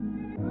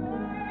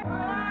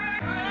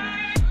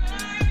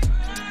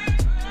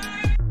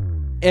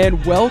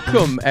And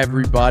welcome,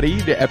 everybody,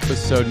 to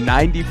episode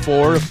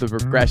 94 of the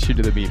Progression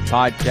to the Meat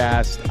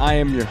podcast. I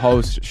am your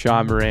host,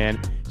 Sean Moran.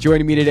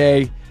 Joining me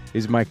today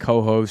is my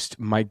co-host,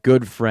 my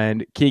good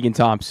friend, Keegan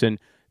Thompson.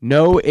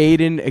 No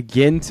Aiden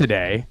again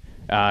today.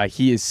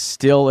 He is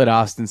still at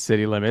Austin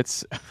City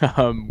Limits.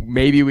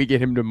 Maybe we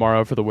get him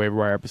tomorrow for the waiver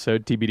wire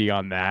episode, TBD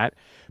on that.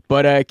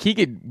 But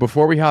Keegan,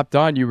 before we hopped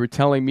on, you were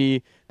telling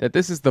me that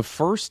this is the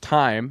first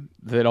time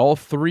that all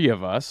three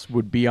of us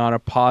would be on a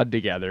pod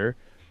together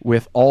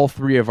with all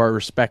three of our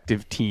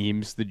respective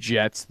teams, the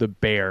Jets, the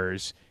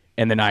Bears,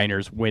 and the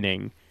Niners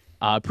winning.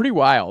 Pretty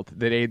wild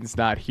that Aiden's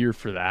not here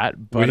for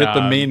that. But, we hit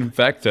the mean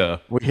fecta.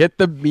 We hit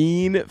the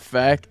mean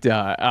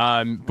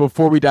fecta.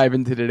 Before we dive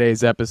into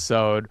today's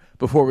episode,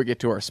 before we get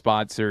to our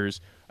sponsors,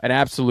 an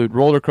absolute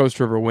roller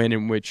coaster of a win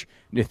in which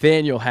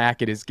Nathaniel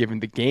Hackett is given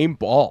the game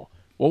ball.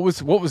 What was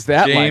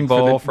that game like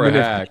ball for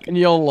the Hack.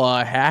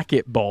 Nathaniel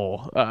Hackett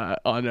Bowl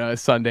on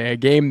Sunday? A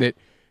game that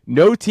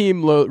no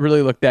team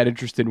really looked that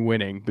interested in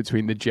winning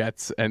between the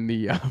Jets and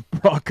the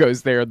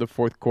Broncos there in the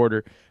fourth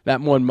quarter.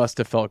 That one must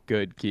have felt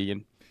good,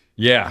 Keegan.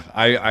 Yeah,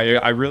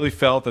 I really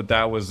felt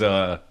that was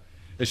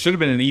it should have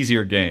been an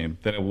easier game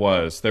than it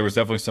was. There was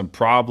definitely some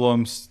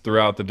problems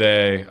throughout the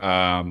day.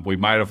 We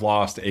might have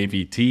lost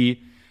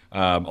AVT.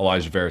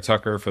 Elijah Vera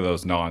Tucker, for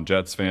those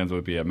non-Jets fans,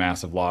 would be a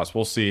massive loss.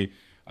 We'll see.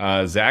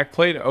 Zach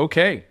played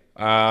okay.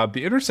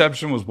 The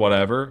interception was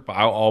whatever, but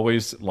I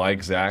always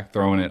like Zach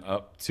throwing it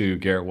up to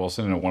Garrett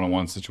Wilson in a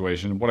one-on-one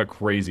situation. What a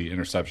crazy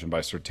interception by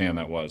Surtain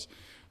that was.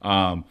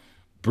 Brees.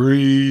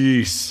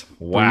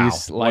 Wow.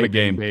 Brees, what a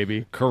game.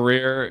 Baby.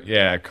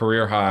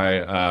 Career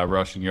high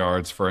rushing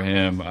yards for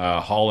him.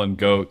 Holland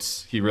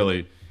Goats. He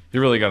really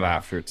got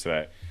after it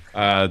today.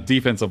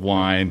 Defensive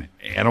line,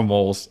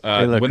 animals.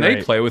 When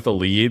they play with a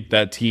lead,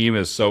 that team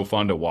is so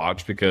fun to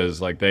watch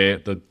because like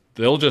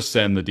they'll just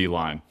send the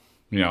D-line.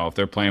 You know, if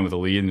they're playing with a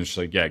lead and it's just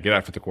like, yeah, get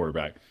after the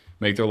quarterback.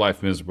 Make their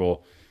life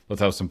miserable.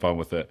 Let's have some fun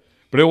with it.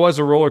 But it was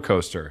a roller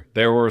coaster.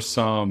 There were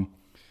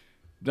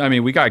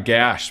we got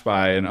gashed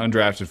by an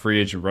undrafted free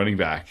agent running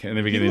back in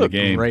the beginning of the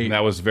game. Great. And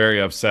that was very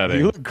upsetting.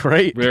 He looked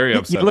great. Very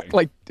upsetting.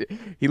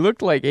 He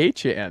looked like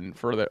HN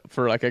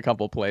for like a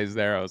couple plays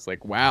there. I was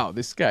like, wow,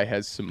 this guy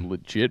has some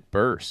legit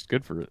burst.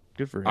 Good for him.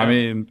 I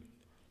mean,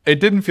 it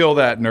didn't feel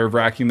that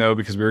nerve-wracking, though,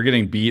 because we were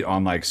getting beat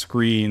on, like,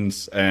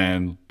 screens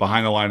and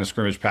behind the line of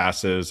scrimmage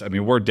passes. I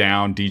mean, we're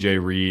down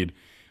DJ Reed.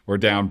 We're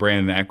down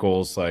Brandon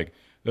Eccles. Like,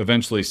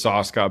 eventually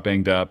Sauce got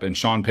banged up, and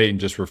Sean Payton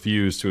just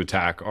refused to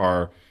attack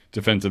our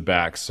defensive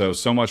backs.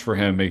 So much for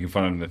him making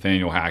fun of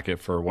Nathaniel Hackett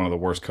for one of the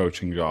worst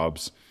coaching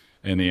jobs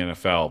in the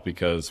NFL,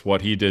 because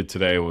what he did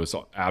today was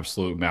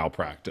absolute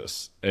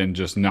malpractice and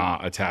just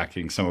not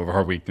attacking some of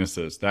our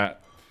weaknesses.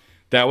 That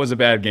was a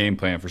bad game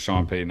plan for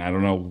Sean Payton. I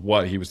don't know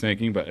what he was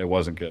thinking, but it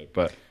wasn't good.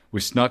 But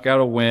we snuck out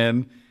a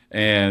win.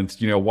 And,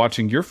 you know,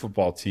 watching your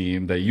football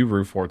team that you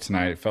root for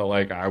tonight, it felt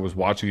like I was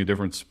watching a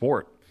different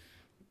sport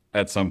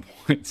at some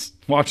points.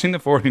 Watching the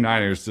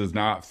 49ers does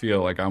not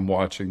feel like I'm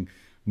watching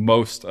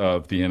most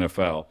of the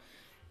NFL.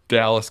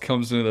 Dallas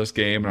comes into this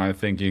game, and I'm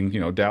thinking, you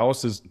know,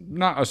 Dallas is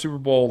not a Super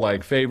Bowl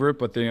like favorite,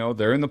 but, you know,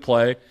 they're in the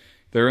play.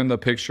 They're in the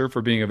picture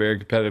for being a very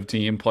competitive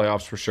team,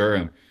 playoffs for sure.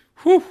 And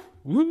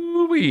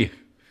woo-wee.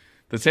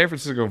 The San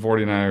Francisco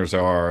 49ers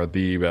are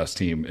the best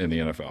team in the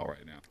NFL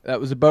right now.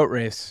 That was a boat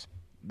race.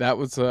 That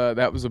was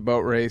a boat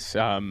race.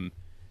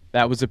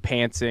 That was a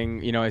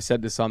pantsing. You know, I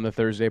said this on the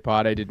Thursday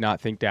pod. I did not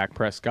think Dak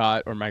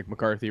Prescott or Mike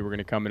McCarthy were going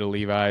to come into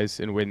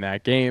Levi's and win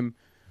that game.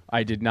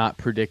 I did not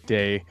predict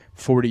a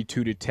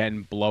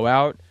 42-10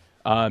 blowout.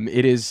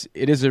 It is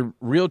a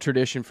real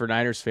tradition for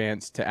Niners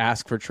fans to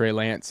ask for Trey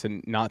Lance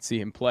and not see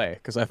him play,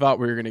 because I thought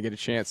we were going to get a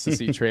chance to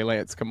see Trey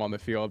Lance come on the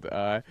field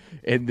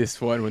in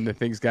this one when the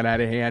things got out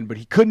of hand, but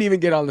he couldn't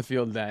even get on the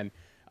field then.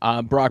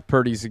 Brock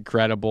Purdy's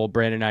incredible.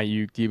 Brandon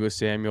Ayuk, Deebo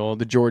Samuel,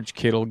 the George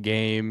Kittle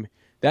game.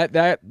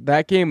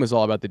 That game was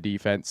all about the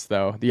defense,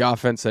 though. The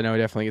offense, I know,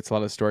 definitely gets a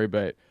lot of story,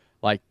 but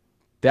like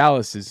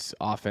Dallas's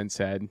offense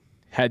had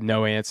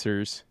no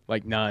answers,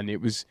 like none.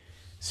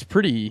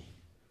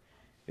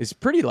 It's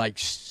pretty like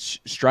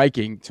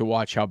striking to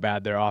watch how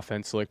bad their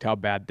offense looked, how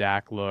bad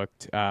Dak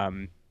looked.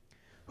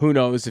 Who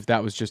knows if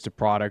that was just a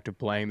product of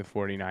playing the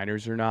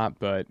 49ers or not,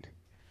 but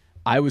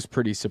I was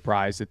pretty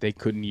surprised that they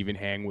couldn't even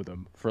hang with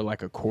them for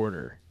like a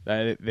quarter.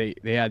 They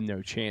had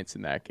no chance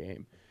in that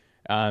game.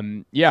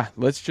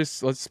 Let's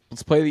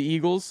play the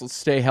Eagles. Let's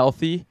stay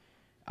healthy.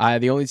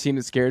 The only team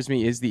that scares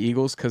me is the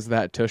Eagles because of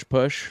that tush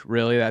push.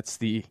 Really,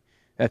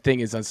 that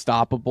thing is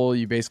unstoppable.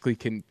 You basically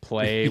can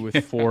play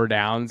with 4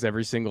 downs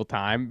every single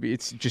time.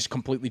 It just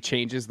completely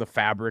changes the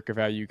fabric of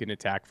how you can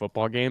attack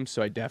football games.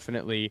 So I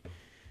definitely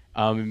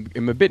am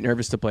a bit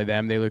nervous to play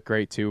them. They look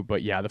great too.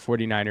 But yeah, the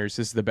 49ers,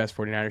 this is the best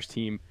 49ers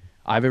team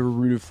I've ever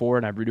rooted for,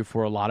 and I've rooted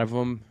for a lot of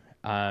them.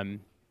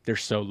 They're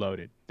so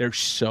loaded. They're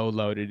so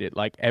loaded at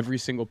like every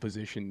single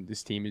position.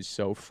 This team is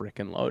so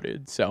freaking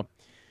loaded. So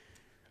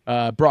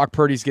Brock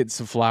Purdy's getting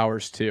some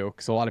flowers too,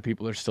 because a lot of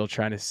people are still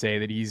trying to say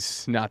that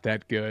he's not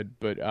that good.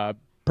 But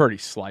Purdy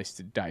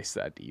sliced and diced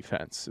that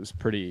defense. It was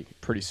pretty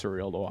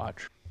surreal to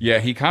watch. Yeah,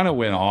 he kind of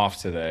went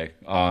off today.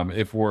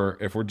 If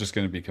we're just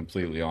going to be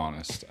completely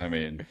honest, I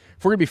mean,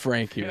 If we're gonna be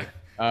frank here,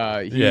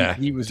 yeah.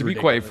 he was To be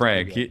quite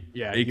ridiculous. frank,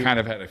 Yeah, he kind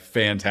of had a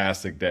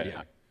fantastic day.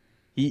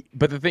 yeah.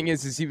 But the thing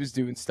is he was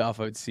doing stuff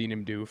I'd seen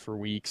him do for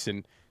weeks,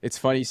 and it's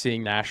funny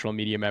seeing national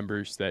media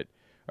members that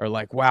are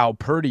like, "Wow,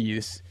 Purdy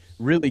is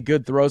really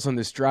good throws on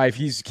this drive.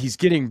 He's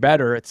getting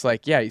better." It's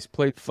like, yeah, he's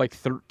played like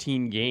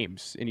 13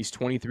 games, and he's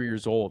 23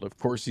 years old. Of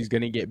course, he's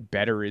gonna get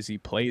better as he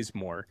plays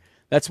more.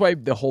 That's why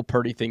the whole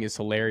Purdy thing is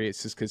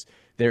hilarious, is because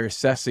they're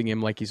assessing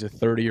him like he's a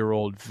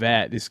 30-year-old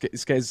vet. This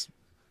guy's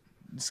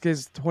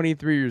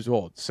 23 years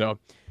old, so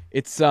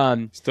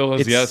Still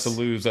has yet to it's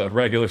lose a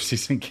regular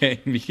season game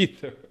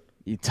either.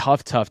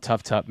 tough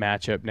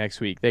matchup next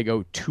week. They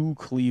go to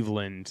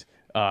Cleveland,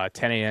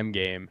 10 a.m.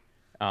 game.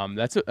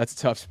 That's a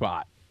tough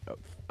spot,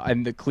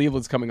 and the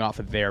Cleveland's coming off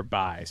of their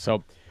bye,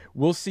 so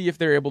we'll see if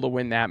they're able to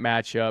win that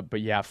matchup.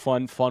 But yeah,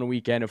 fun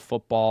weekend of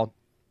football.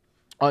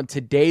 On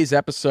today's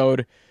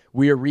episode,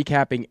 we are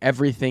recapping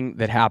everything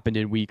that happened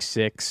in Week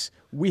 6.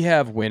 We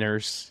have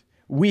winners,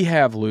 we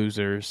have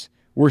losers.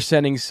 We're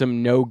sending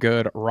some no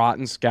good,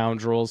 rotten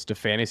scoundrels to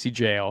fantasy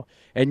jail.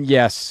 And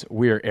yes,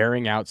 we are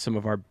airing out some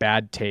of our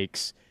bad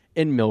takes,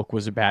 and milk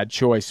was a bad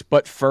choice.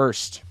 But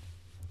first,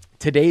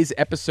 today's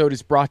episode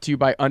is brought to you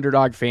by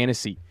Underdog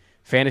Fantasy.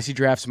 Fantasy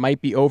drafts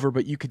might be over,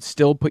 but you could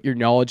still put your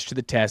knowledge to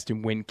the test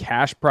and win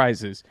cash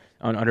prizes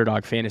on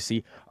Underdog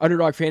Fantasy.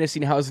 Underdog Fantasy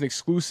now has an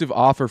exclusive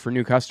offer for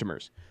new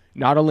customers.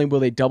 Not only will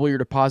they double your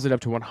deposit up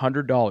to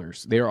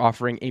 $100, they are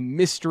offering a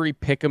mystery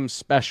pick'em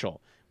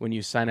special when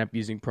you sign up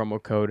using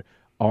promo code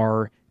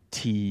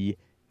RTM.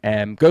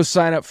 Go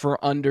sign up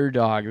for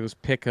Underdog. Those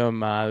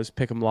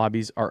pick'em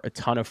lobbies are a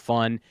ton of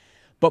fun.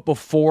 But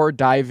before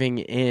diving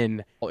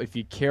in, if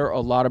you care a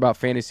lot about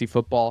fantasy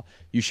football,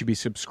 you should be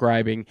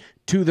subscribing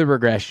to the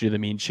Regression to the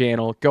Mean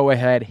channel. Go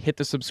ahead, hit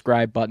the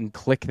subscribe button,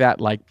 click that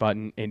like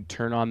button, and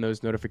turn on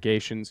those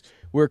notifications.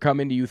 We're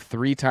coming to you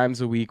 3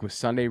 times a week with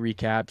Sunday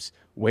recaps,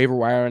 waiver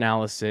wire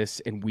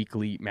analysis, and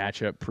weekly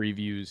matchup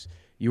previews.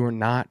 You are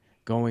not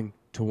going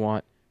to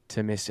want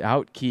to miss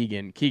out.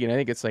 Keegan, I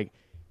think it's like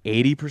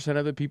 80%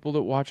 of the people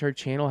that watch our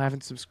channel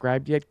haven't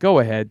subscribed yet. Go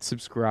ahead,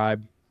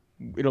 subscribe.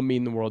 It'll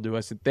mean the world to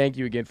us. And thank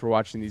you again for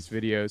watching these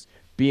videos,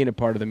 being a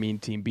part of the Mean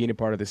Team, being a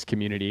part of this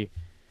community.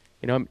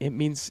 You know, it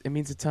means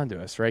a ton to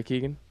us, right,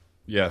 Keegan?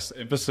 Yes,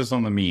 emphasis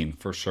on the mean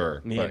for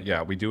sure. Mean. But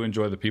yeah, we do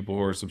enjoy the people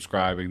who are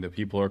subscribing, the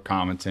people who are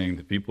commenting,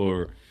 the people who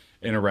are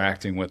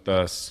interacting with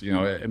us. You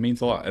know, it means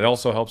a lot. It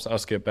also helps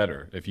us get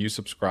better. If you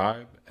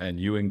subscribe and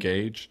you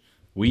engage,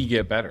 we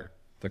get better.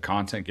 The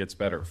content gets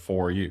better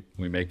for you.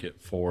 We make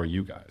it for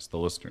you guys, the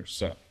listeners.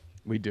 So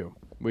we do.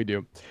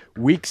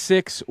 Week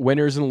 6,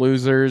 winners and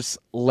losers.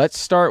 Let's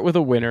start with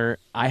a winner.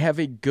 I have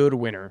a good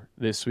winner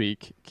this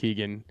week,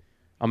 Keegan.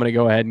 I'm going to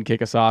go ahead and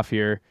kick us off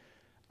here.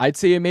 I'd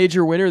say a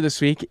major winner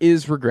this week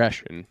is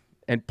regression,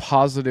 and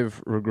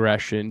positive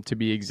regression to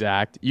be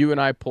exact. You and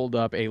I pulled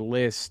up a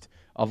list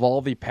of all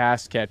the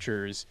pass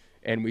catchers,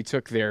 and we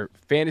took their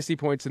fantasy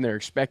points and their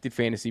expected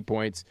fantasy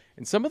points,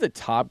 and some of the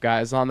top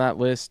guys on that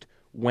list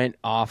went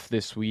off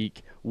this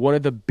week. One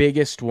of the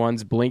biggest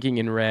ones, blinking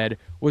in red,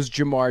 was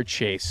Jamar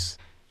Chase.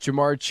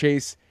 Jamar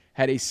Chase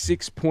had a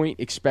 6-point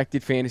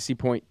expected fantasy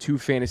point, 2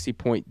 fantasy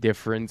point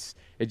difference.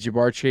 And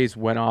Jamar Chase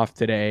went off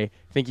today.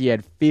 I think he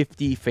had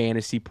 50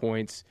 fantasy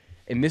points.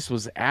 And this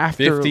was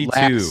after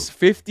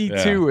 52.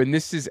 Yeah. And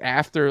this is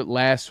after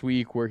last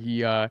week where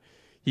he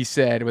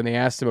said, when they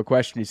asked him a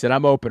question, he said,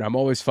 "I'm open. I'm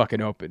always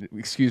fucking open."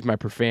 Excuse my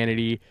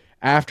profanity.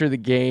 After the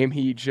game,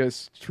 he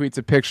just tweets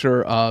a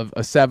picture of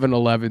a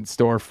 7-Eleven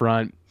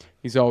storefront.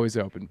 He's always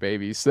open,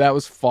 baby. So that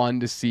was fun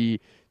to see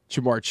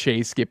Jamar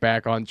Chase get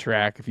back on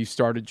track. If you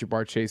started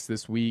Jamar Chase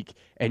this week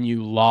and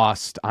you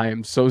lost, I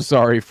am so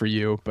sorry for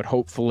you, but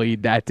hopefully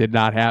that did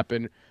not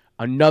happen.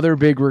 Another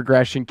big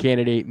regression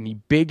candidate and the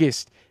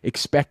biggest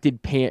expected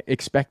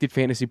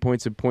fantasy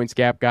points and points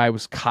gap guy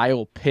was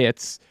Kyle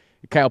Pitts.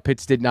 Kyle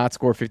Pitts did not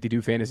score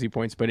 52 fantasy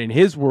points, but in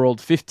his world,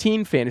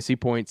 15 fantasy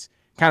points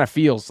kind of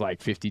feels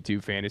like 52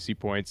 fantasy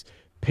points.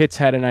 Pitts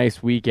had a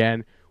nice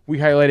weekend. We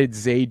highlighted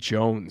Zay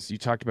Jones. You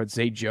talked about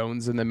Zay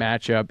Jones in the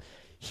matchup.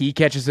 He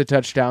catches a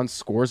touchdown,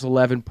 scores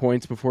 11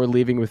 points before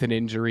leaving with an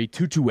injury.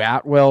 Tutu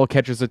Atwell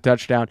catches a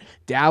touchdown.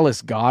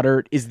 Dallas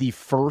Goedert is the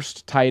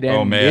first tight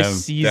end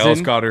this season.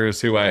 Dallas Goedert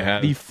is who I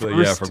had. The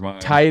first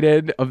tight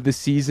end of the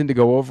season to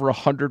go over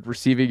 100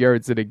 receiving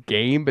yards in a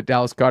game, but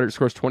Dallas Goedert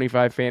scores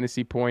 25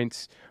 fantasy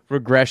points.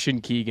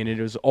 Regression, Keegan. It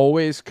is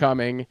always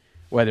coming,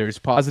 whether it's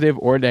positive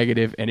or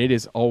negative, and it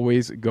is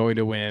always going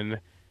to win.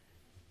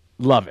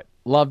 Love it.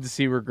 Love to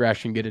see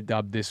regression get a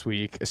dub this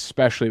week,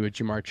 especially with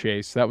Jamar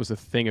Chase. That was a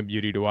thing of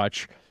beauty to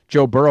watch.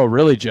 Joe Burrow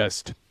really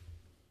just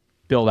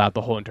build out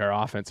the whole entire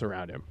offense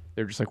around him.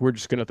 They're just like, we're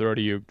just going to throw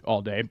to you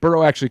all day.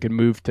 Burrow actually could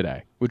move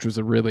today, which was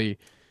a really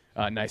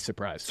nice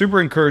surprise. Super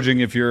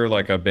encouraging if you're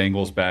like a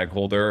Bengals bag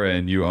holder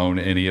and you own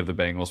any of the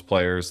Bengals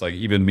players. Like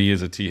even me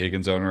as a T.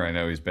 Higgins owner, I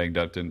know he's banged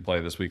up, didn't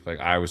play this week. Like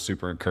I was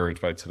super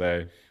encouraged by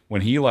today. when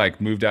he like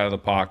moved out of the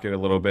pocket a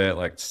little bit,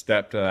 like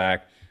stepped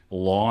back,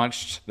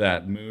 launched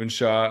that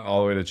moonshot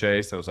all the way to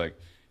Chase, I was like,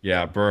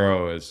 yeah,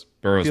 Burrow's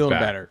Feeling back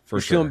better. for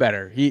He's feeling sure.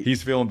 better. He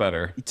He's feeling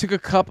better. he took a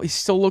couple. He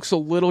still looks a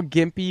little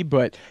gimpy,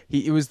 but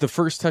it was the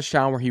first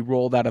touchdown where he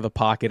rolled out of the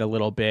pocket a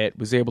little bit,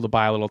 was able to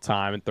buy a little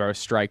time and throw a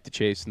strike to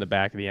Chase in the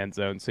back of the end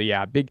zone. So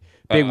yeah, big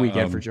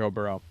weekend for Um, Joe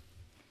Burrow.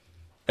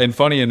 and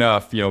funny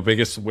enough,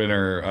 biggest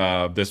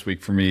winner this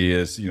week for me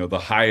is the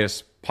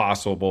highest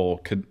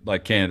possible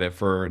like candidate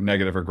for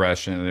negative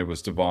regression, and it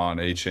was Devon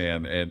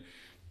Achan. And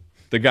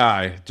the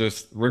guy,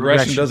 just regression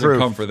Regression doesn't proof.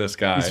 come for this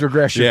guy. He's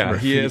regression Yeah,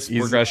 proof. he is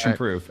He's regression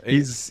proof.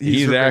 he's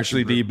regression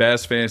actually the proof.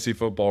 best fantasy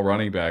football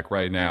running back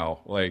right now.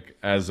 Like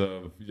as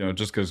of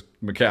just because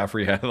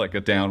McCaffrey had like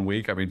a down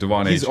week. I mean,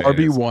 Devon He's Achan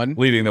is RB1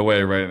 leading the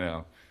way right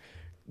now.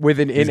 with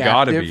an He's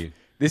got to inactive. be.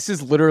 This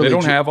is literally They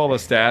don't have all the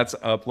stats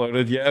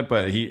uploaded yet,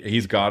 but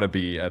he's got to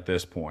be at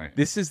this point.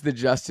 This is the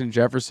Justin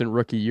Jefferson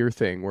rookie year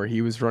thing where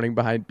he was running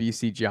behind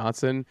BC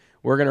Johnson.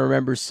 We're gonna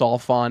remember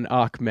Salfan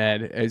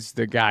Ahmed as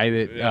the guy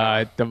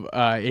that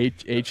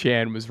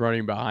Achan was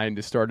running behind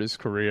to start his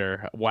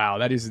career. Wow,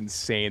 that is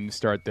insane. The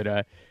start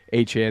that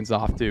Achan's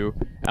off to.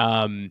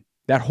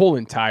 That whole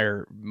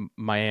entire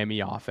Miami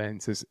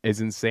offense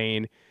is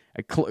insane.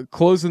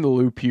 Closing the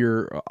loop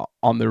here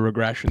on the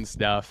regression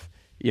stuff.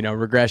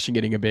 Regression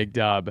getting a big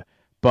dub,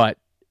 but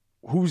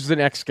who's the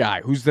next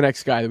guy? Who's the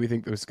next guy that we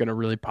think is going to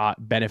really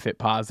benefit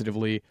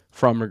positively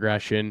from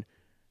regression?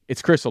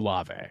 It's Chris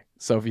Olave.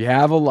 So if you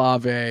have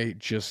Olave,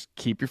 just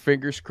keep your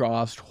fingers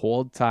crossed,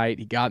 hold tight.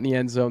 He got in the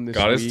end zone this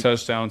Got week. his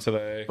touchdown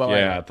today. But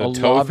yeah, the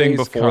toe thing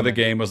Olave's before the coming.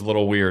 game was a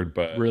little weird,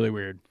 but Really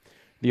weird.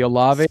 The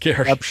Olave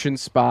Scary. option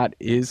spot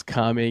is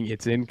coming.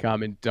 It's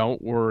incoming.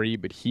 Don't worry,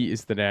 but he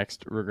is the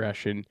next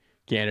regression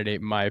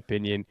candidate, in my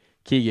opinion.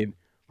 Keegan,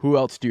 who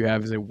else do you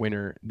have as a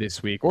winner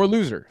this week? Or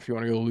loser, if you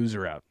want to go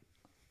loser route.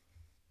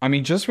 I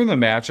mean, just from the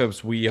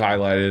matchups we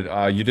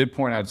highlighted, you did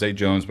point out Zay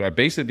Jones, but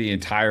basically the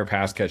entire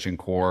pass catching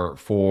core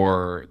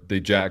for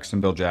the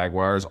Jacksonville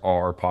Jaguars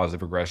are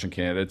positive regression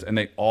candidates, and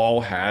they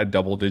all had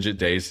double-digit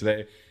days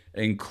today,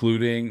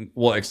 including,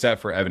 well,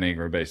 except for Evan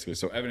Ingram, basically.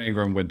 So Evan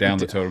Ingram went down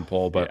the totem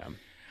pole, but Yeah.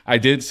 I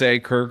did say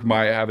Kirk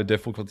might have a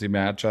difficulty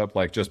matchup,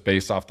 like just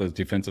based off the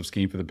defensive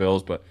scheme for the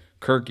Bills, but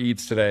Kirk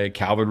eats today.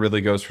 Calvin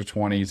Ridley goes for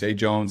 20. Zay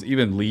Jones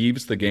even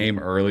leaves the game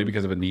early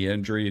because of a knee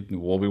injury.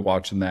 We'll be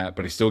watching that,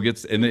 but he still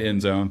gets in the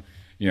end zone.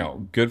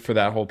 Good for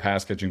that whole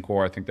pass catching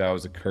core. I think that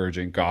was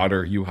encouraging.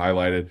 Goddard, you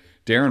highlighted.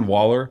 Darren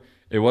Waller,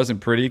 it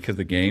wasn't pretty because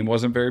the game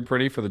wasn't very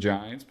pretty for the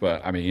Giants,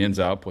 but I mean, he ends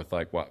up with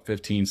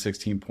 15,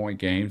 16-point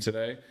game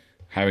today,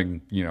 having,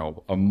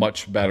 a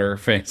much better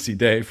fantasy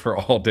day for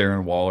all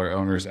Darren Waller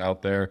owners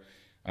out there.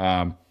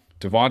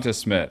 Devonta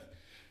Smith,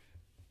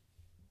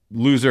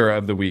 loser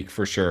of the week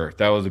for sure.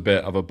 That was a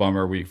bit of a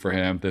bummer week for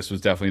him. This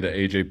was definitely the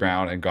AJ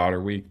Brown and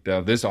Goddard week.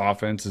 Now, this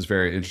offense is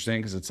very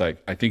interesting because it's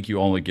like, I think you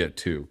only get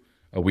two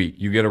a week.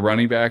 You get a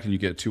running back and you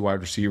get two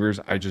wide receivers.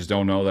 I just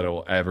don't know that it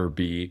will ever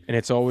be. And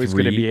it's always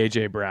going to be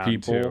AJ Brown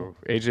people. too.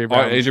 AJ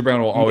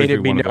Brown will always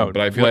made be it one of them, known.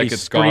 but I feel He like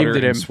it's screamed Goddard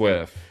at him. and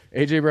Swift.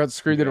 AJ Brown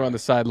screamed at him on the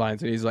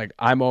sidelines, and he's like,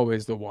 "I'm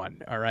always the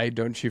one. All right,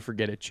 don't you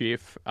forget it,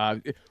 Chief."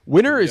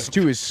 Winner is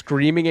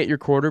screaming at your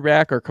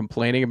quarterback or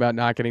complaining about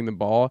not getting the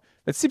ball.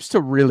 That seems to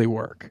really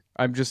work.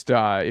 I'm just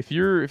if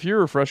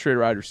you're a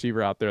frustrated wide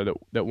receiver out there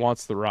that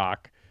wants the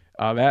rock,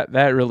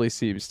 that really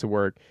seems to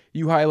work.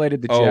 You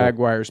highlighted the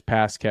Jaguars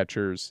pass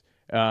catchers.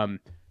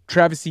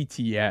 Travis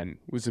Etienne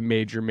was a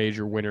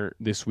major winner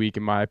this week,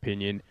 in my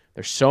opinion.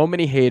 There's so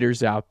many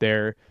haters out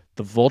there.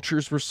 The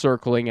vultures were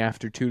circling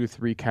after 2 to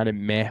 3 kind of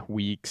meh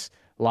weeks.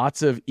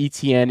 Lots of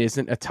Etienne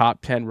isn't a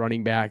top 10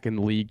 running back in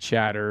the league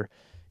chatter.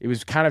 It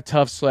was kind of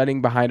tough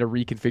sledding behind a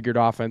reconfigured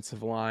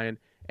offensive line.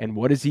 And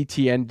what does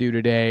Etienne do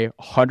today?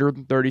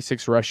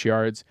 136 rush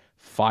yards,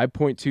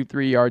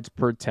 5.23 yards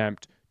per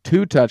attempt,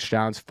 2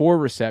 touchdowns, 4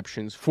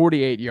 receptions,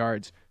 48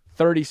 yards,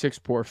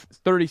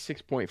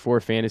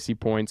 36.4 fantasy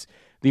points.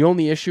 The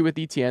only issue with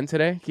Etienne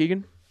today,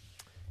 Keegan?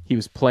 He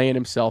was playing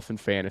himself in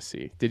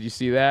fantasy. Did you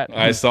see that?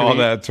 I saw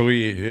that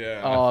tweet.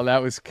 Yeah. Oh,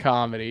 that was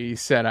comedy. He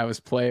said, I was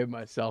playing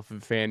myself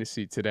in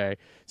fantasy today.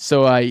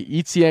 So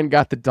Etienne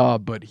got the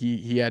dub, but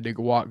he had to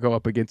go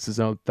up against his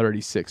own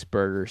 36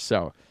 burger.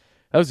 So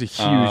that was a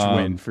huge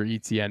win for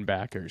Etienne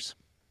backers.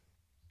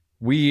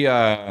 We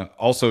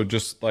also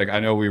just I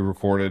know we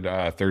recorded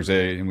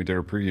Thursday and we did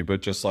a preview,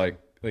 but just like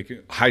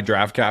high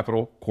draft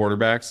capital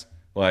quarterbacks.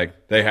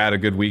 They had a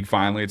good week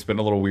finally. It's been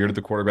a little weird at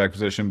the quarterback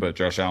position, but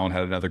Josh Allen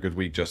had another good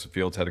week. Justin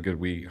Fields had a good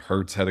week.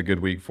 Hurts had a good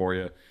week for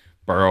you.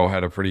 Burrow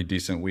had a pretty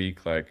decent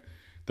week. There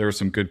was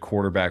some good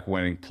quarterback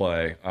winning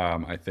play,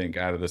 I think,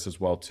 out of this as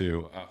well,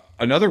 too.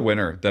 Another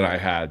winner that I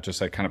had, just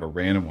kind of a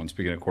random one,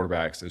 speaking of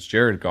quarterbacks, is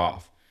Jared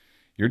Goff.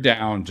 You're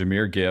down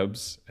Jahmyr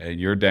Gibbs, and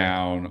you're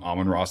down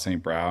Amon-Ra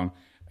St. Brown,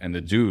 and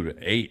the dude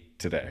ate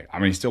today. I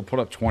mean, he still put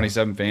up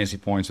 27 fantasy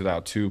points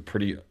without 2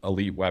 pretty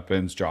elite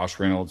weapons. Josh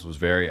Reynolds was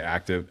very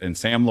active, and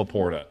Sam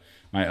Laporta,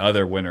 my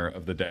other winner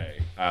of the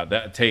day.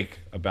 That take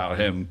about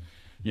him,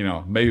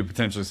 maybe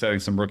potentially setting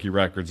some rookie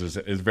records is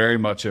very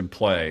much in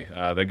play.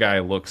 The guy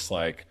looks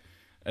like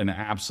an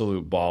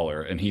absolute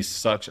baller, and he's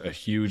such a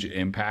huge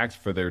impact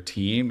for their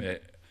team.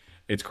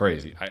 It's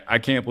crazy. I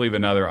can't believe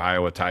another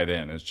Iowa tight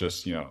end is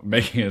just,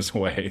 making his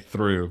way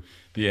through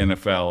the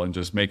NFL and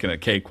just making a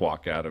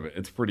cakewalk out of it.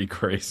 It's pretty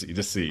crazy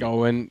to see.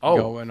 Oh,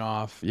 Going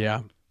off.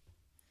 Yeah.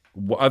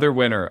 other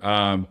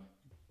winner,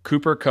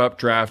 Cooper Cup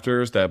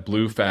drafters that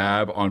blew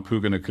fab on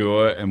Puka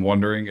Nakua and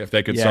wondering if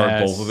they could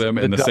start both of Yes. them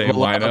in the same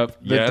lineup.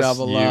 The Yes,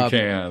 double you up.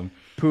 can.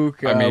 I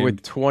Puka mean,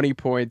 with 20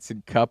 points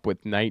and Cup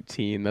with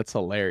 19. That's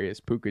hilarious.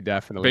 Puka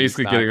definitely is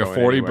basically not getting a going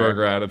 40 anywhere.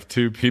 burger out of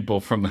two people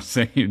from the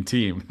same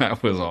team.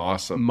 That was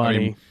awesome. I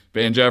mean, Money.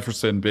 Van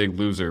Jefferson, big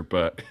loser,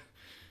 but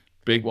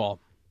big Well,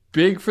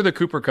 big for the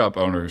Cooper Cup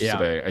owners yeah.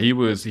 today. He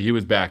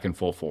was back in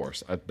full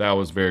force. That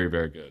was very,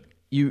 very good.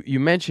 You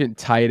mentioned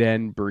tight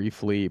end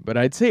briefly, but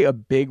I'd say a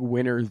big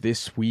winner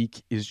this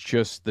week is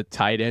just the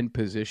tight end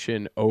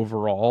position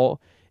overall.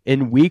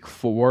 In week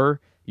 4,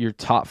 your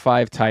top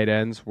 5 tight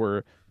ends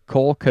were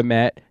Cole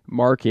Kmet,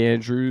 Mark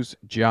Andrews,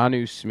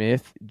 Jonnu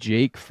Smith,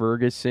 Jake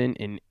Ferguson,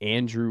 and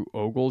Andrew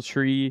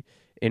Ogletree.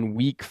 In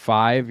week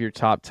 5, your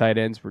top tight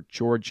ends were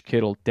George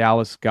Kittle,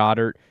 Dallas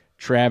Goddard,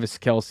 Travis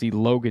Kelsey,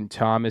 Logan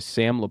Thomas,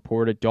 Sam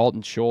Laporta,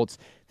 Dalton Schultz.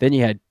 Then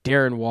you had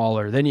Darren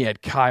Waller. Then you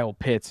had Kyle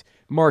Pitts.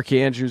 Mark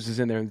Andrews is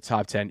in there in the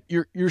top 10.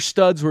 Your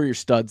studs were your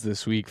studs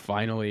this week,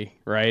 finally,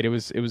 right? It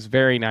was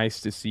very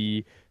nice to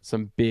see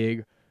some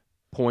big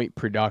point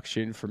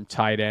production from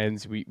tight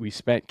ends. We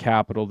spent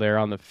capital there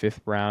on the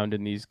 5th round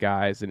in these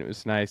guys, and it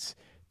was nice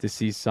to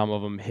see some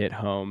of them hit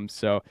home.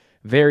 So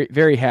very,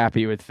 very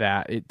happy with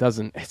that.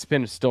 It's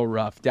been still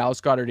rough.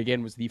 Dallas Goedert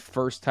again was the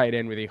first tight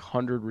end with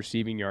 100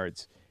 receiving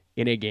yards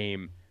in a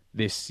game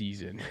this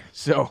season.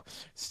 So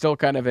still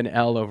kind of an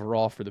L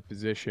overall for the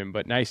position,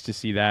 but nice to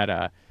see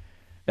that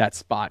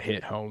spot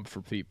hit home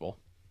for people.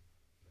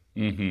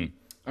 I'm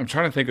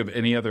trying to think of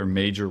any other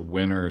major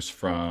winners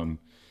from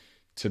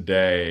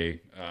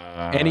today.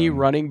 Any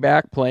running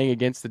back playing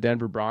against the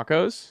Denver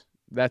Broncos?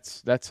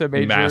 That's a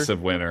major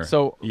Massive winner.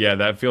 So yeah,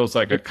 that feels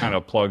like a kind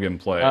of plug and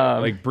play.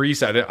 Like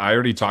Brees, I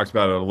already talked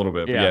about it a little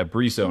bit, but yeah,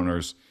 Brees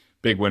owners,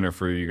 big winner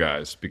for you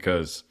guys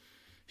because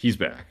he's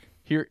back.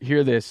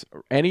 Hear this.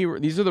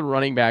 These are the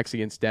running backs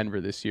against Denver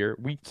this year.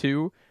 Week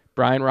 2,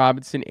 Brian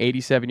Robinson,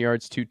 87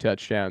 yards, 2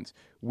 touchdowns.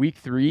 Week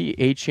 3,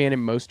 Achane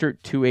and Mostert,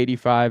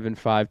 285 and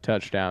 5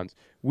 touchdowns.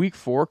 Week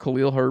 4,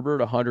 Khalil Herbert,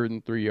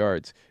 103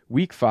 yards.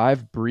 Week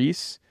 5,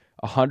 Brees,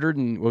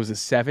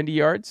 70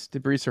 yards?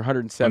 Did Brees or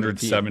 117?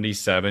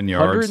 177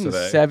 yards today.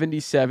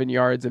 177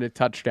 yards and a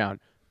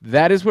touchdown.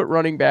 That is what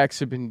running backs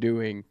have been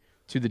doing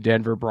to the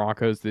Denver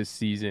Broncos this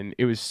season.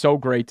 It was so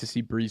great to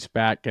see Brees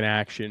back in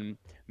action.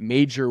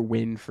 Major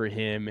win for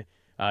him.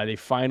 They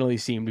finally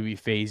seem to be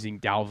phasing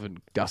Dalvin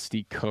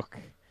Dusty Cook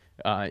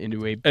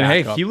into a backup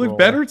And hey, he looked role.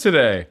 better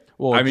today.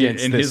 Well, I mean,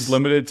 in his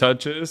limited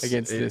touches,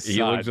 against this he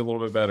side. looked a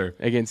little bit better.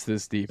 Against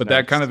this defense. But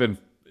that kind of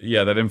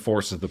that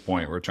enforces the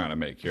point we're trying to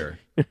make here.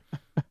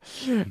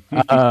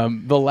 The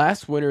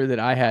last winner that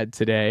I had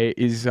today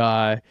is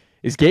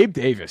Gabe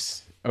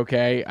Davis.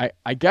 Okay,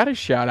 I gotta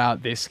shout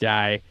out this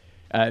guy.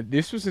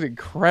 This was an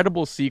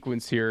incredible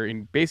sequence here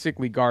in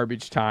basically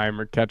garbage time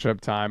or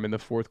catch-up time in the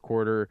 4th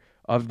quarter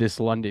of this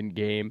London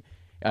game.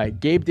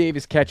 Gabe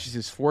Davis catches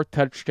his 4th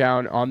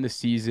touchdown on the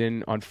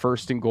season on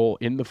 1st and goal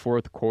in the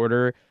 4th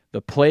quarter.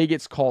 The play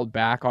gets called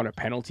back on a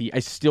penalty. I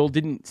still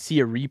didn't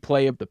see a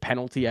replay of the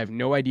penalty. I have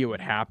no idea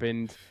what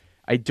happened.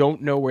 I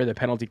don't know where the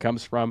penalty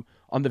comes from.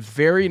 On the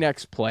very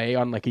next play,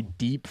 on like a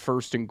deep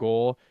 1st and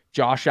goal,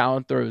 Josh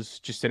Allen throws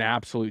just an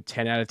absolute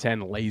 10 out of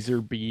 10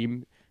 laser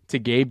beam to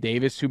Gabe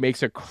Davis, who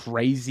makes a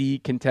crazy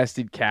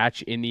contested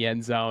catch in the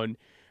end zone.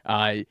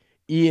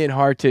 Ian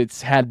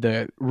Hartitz had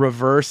the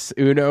reverse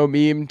Uno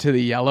meme to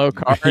the yellow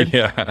card.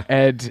 Yeah.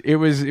 And it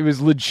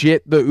was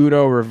legit the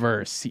Uno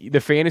reverse.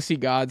 The fantasy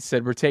gods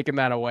said, we're taking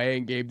that away.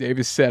 And Gabe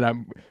Davis said,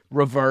 I'm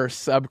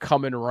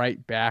coming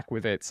right back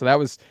with it. So that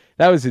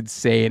was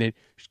insane. And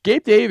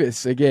Gabe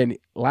Davis, again,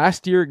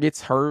 last year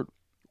gets hurt,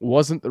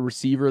 wasn't the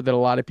receiver that a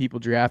lot of people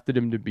drafted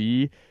him to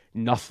be.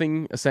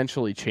 Nothing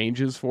essentially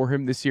changes for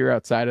him this year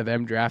outside of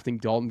them drafting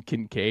Dalton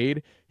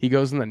Kincaid. He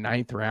goes in the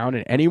 9th round,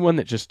 and anyone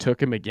that just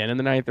took him again in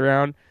the 9th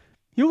round,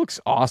 he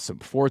looks awesome.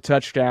 4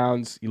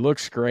 touchdowns. He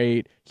looks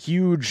great.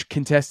 Huge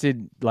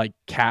contested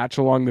catch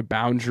along the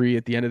boundary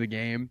at the end of the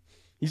game.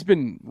 He's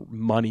been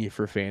money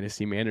for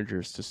fantasy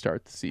managers to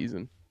start the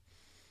season.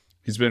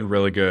 He's been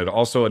really good.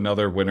 Also,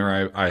 another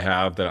winner I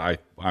have that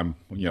I'm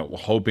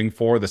hoping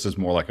for. This is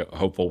more like a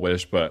hopeful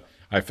wish, but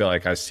I feel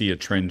like I see a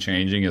trend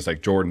changing is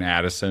like Jordan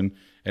Addison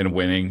and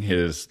winning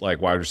his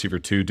wide receiver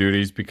 2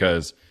 duties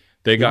because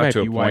they got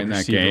to a point in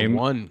that game.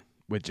 1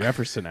 with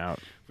Jefferson out.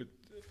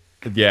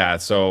 Yeah,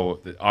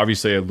 so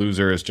obviously a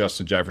loser is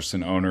Justin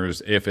Jefferson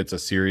owners if it's a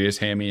serious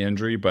hammy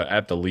injury, but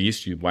at the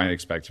least you might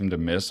expect him to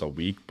miss a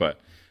week. But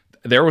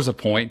there was a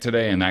point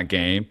today in that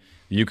game,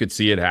 you could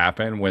see it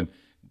happen when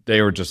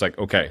they were just like,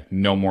 okay,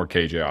 no more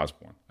KJ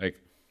Osborne.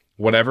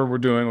 Whatever we're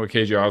doing with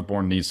KJ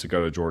Osborne needs to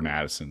go to Jordan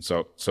Addison.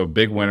 So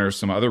big winners.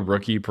 Some other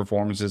rookie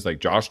performances, like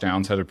Josh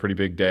Downs had a pretty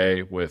big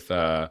day with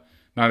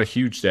not a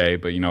huge day,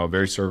 but a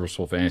very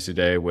serviceable fantasy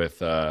day with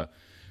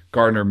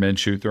Gardner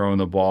Minshew throwing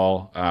the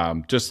ball.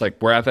 Just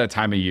like we're at that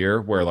time of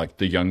year where like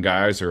the young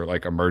guys are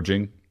like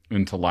emerging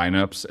into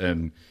lineups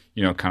and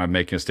kind of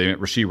making a statement.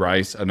 Rashee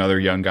Rice, another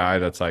young guy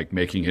that's like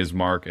making his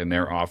mark in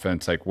their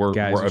offense. Like we're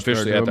Guys are starting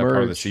officially to at that part of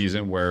the emerge.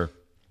 season where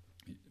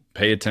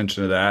pay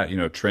attention to that.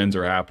 Trends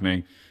are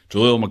happening.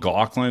 Jaleel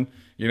McLaughlin.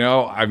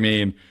 I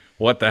mean,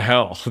 what the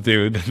hell,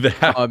 dude?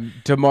 That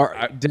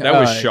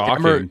was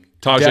shocking.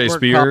 Tajay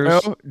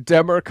Spears.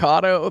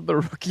 Demercado, the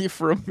rookie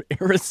from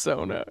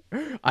Arizona.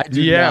 I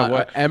do Yeah, not.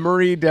 what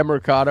Emery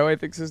Demercado, I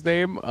think's his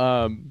name.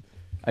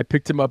 I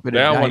picked him up in a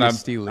that one?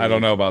 dynasty I don't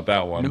league. know about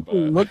that one, No, but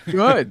looked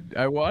good.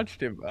 I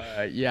watched him.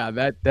 Yeah,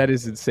 that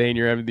is insane.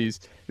 You're having these.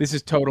 This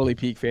is totally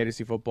peak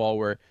fantasy football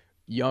where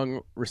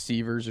young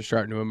receivers are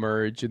starting to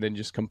emerge, and then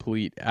just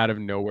complete out of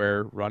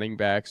nowhere running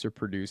backs are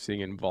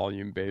producing in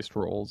volume based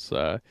roles.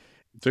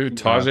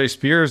 dude, Uh, Tajay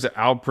Spears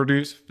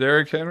outproduced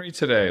Derrick Henry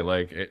today.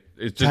 Like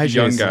it's just the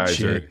young Tyjae's guys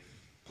legit. are.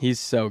 He's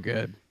so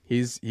good.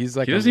 He's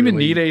like He a doesn't even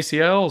need really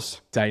ACLs.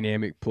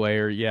 dynamic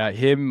player. Yeah,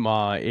 him,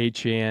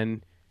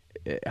 Achan.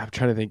 I'm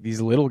trying to think these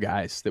little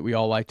guys that we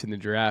all liked in the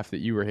draft that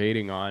you were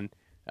hating on.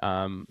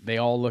 They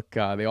all look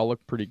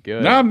pretty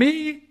good. Not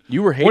me.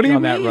 You were What do hating you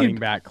on that running mean?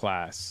 back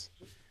class.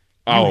 You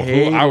Oh, who I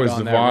hated was on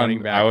the that running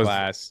one. back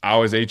class. I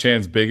was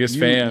Achan's biggest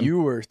You fan.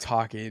 you were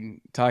talking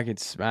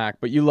smack,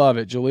 but you love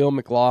it. Jaleel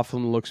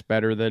McLaughlin looks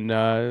better than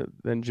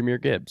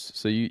Jahmyr Gibbs,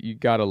 so you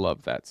gotta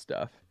love that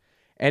stuff.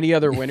 Any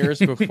other winners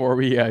before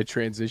we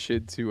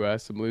transition to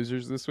some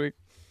losers this week?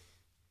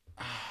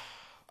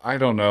 I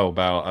don't know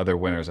about other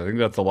winners. I think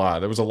that's a lot.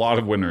 There was a lot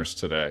of winners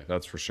today.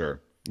 That's for sure.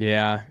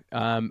 Yeah.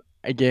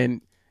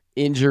 Again,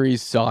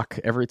 injuries suck.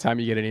 Every time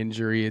you get an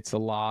injury, it's a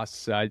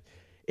loss.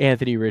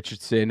 Anthony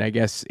Richardson, I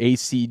guess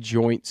AC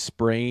joint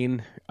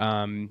sprain.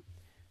 I'm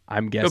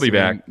He'll be guessing he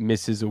back.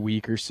 misses a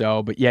week or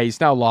so. But yeah, he's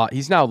now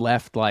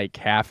left like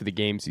half of the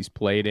games he's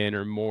played in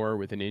or more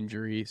with an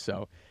injury.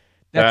 So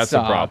That's a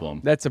problem.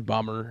 that's a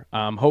bummer.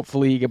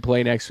 Hopefully he can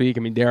play next week.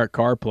 I mean, Derek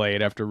Carr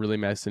played after really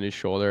messing his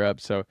shoulder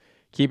up, so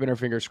keeping our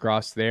fingers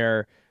crossed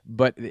there.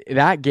 But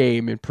that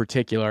game in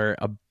particular,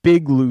 a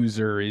big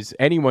loser is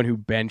anyone who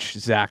benched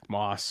Zach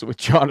Moss with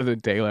Jonathan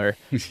Taylor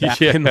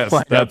back in the Yes,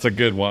 lineup. that's a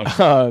good one.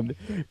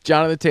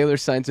 Jonathan Taylor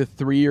signs a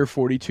 3-year,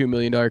 $42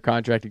 million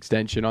contract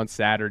extension on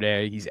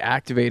Saturday. He's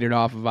activated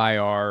off of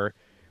IR.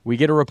 We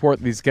get a report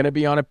that he's going to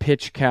be on a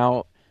pitch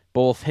count.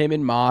 Both him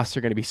and Moss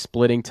are going to be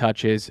splitting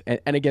touches.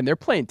 And again, they're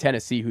playing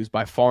Tennessee, who's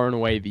by far and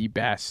away the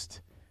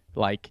best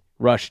like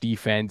rush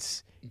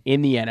defense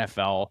in the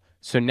NFL.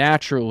 So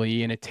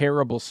naturally, in a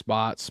terrible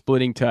spot,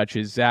 splitting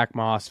touches, Zach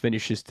Moss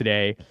finishes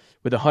today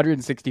with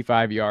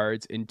 165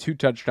 yards and 2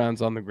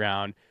 touchdowns on the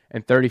ground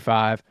and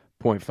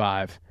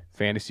 35.5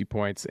 fantasy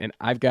points. And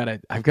I've got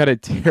a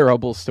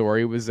terrible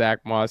story with Zach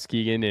Moss,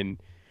 Keegan, and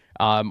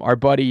our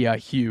buddy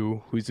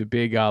Hugh, who's a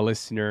big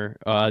listener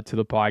to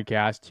the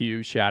podcast.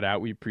 Hugh, shout out.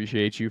 We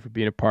appreciate you for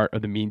being a part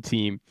of the Mean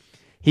Team.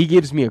 He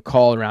gives me a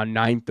call around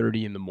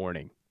 9:30 in the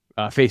morning,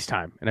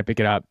 FaceTime, and I pick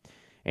it up.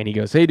 And he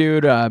goes, "Hey,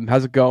 dude,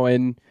 how's it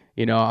going?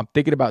 I'm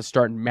thinking about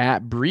starting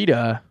Matt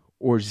Breida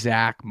or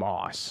Zach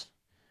Moss,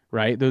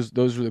 right? Those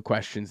were the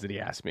questions that he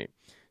asked me.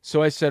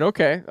 So I said,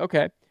 okay.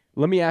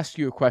 Let me ask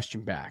you a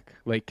question back,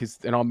 like,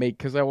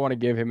 because I want to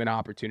give him an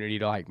opportunity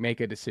to like make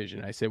a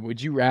decision. I said,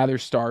 would you rather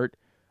start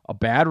a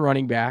bad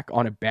running back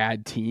on a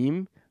bad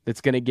team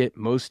that's going to get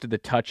most of the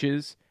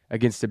touches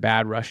against a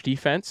bad rush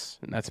defense,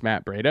 and that's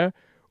Matt Breida,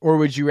 or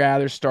would you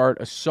rather start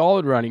a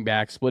solid running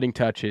back splitting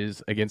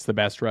touches against the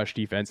best rush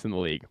defense in the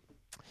league?"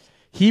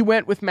 He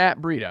went with Matt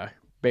Breida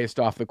based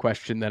off the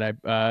question that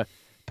I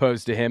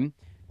posed to him.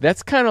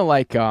 That's kind of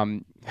like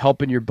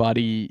helping your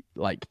buddy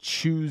like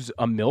choose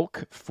a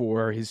milk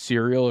for his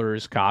cereal or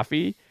his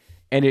coffee,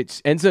 and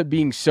it ends up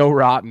being so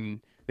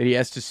rotten that he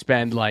has to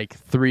spend like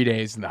 3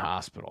 days in the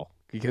hospital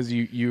because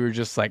you were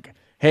just like,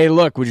 "Hey,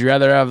 look, would you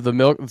rather have the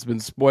milk that's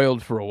been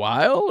spoiled for a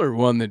while or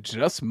one that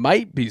just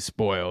might be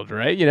spoiled,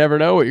 right? You never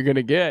know what you're going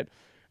to get."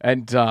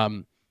 And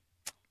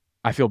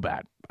I feel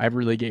bad. I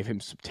really gave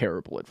him some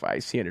terrible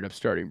advice. He ended up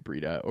starting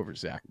Breida over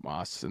Zach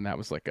Moss, and that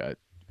was like a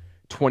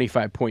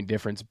 25-point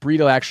difference.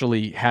 Breida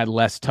actually had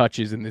less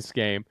touches in this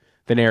game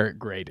than Eric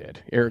Gray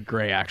did. Eric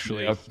Gray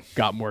actually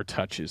got more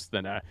touches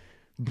than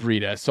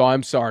Breida. So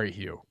I'm sorry,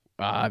 Hugh.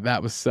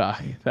 That was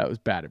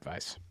bad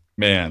advice.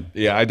 Man,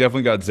 yeah, I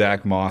definitely got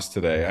Zach Moss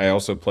today. I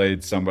also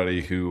played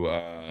somebody who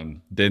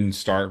didn't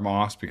start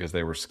Moss because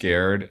they were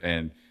scared,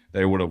 and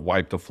they would have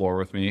wiped the floor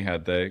with me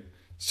had they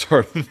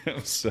started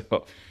him.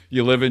 So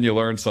you live and you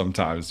learn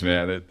sometimes,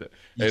 man. You It's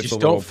a just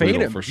little don't fade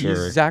brutal him. for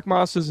sure. Zach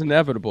Moss is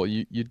inevitable.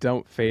 You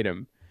don't fade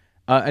him.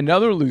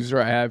 Another loser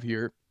I have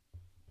here,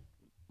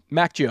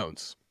 Mac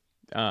Jones.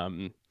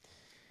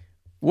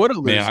 What a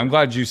loser. Man, I'm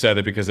glad you said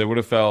it because it would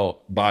have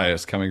felt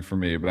biased coming from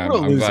me, but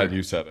I'm glad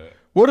you said it.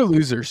 What a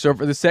loser. So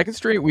for the second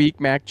straight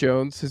week, Mac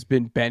Jones has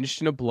been benched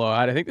in a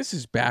blowout. I think this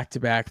is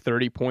back-to-back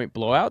 30-point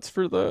blowouts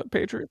for the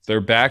Patriots. They're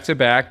back to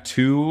back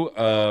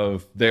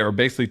they are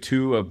basically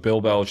two of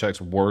Bill Belichick's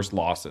worst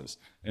losses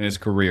in his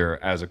career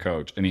as a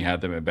coach, and he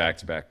had them in back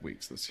to back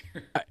weeks this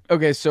year.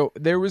 Okay, so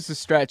there was a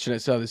stretch, and I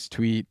saw this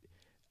tweet.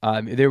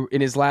 There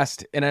in his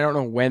last, and I don't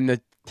know when the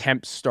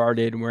attempt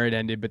started and where it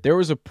ended, but there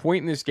was a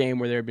point in this game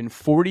where there had been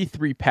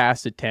 43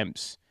 pass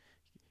attempts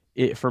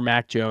for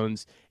Mac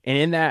Jones, and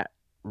in that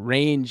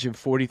range of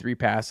 43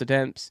 pass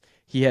attempts,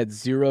 he had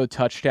 0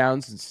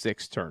 touchdowns and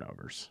 6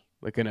 turnovers.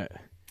 Like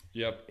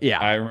Yep. yeah,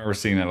 I remember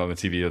seeing that on the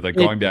TV. Like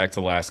going back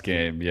to last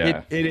game.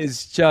 Yeah. it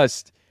is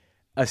just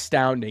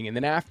astounding. And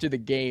then after the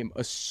game,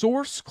 a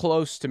source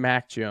close to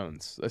Mac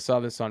Jones, I saw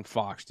this on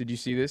Fox. Did you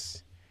see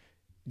this?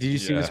 Did you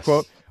see this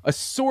quote? A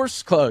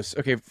source close.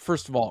 Okay,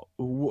 first of all,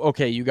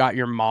 okay, you got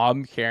your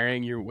mom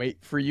carrying your weight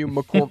for you,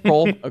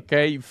 McCorkle.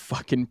 Okay, you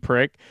fucking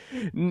prick.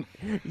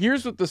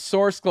 Here's what the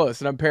source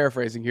close, and I'm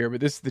paraphrasing here,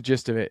 but this is the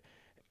gist of it.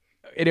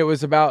 And it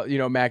was about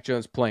Mac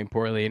Jones playing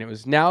poorly, and it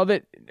was now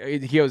that he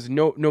goes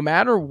no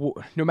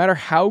matter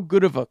how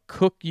good of a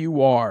cook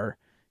you are,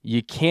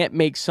 you can't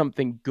make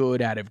something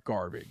good out of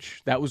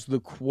garbage. That was the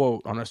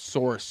quote on a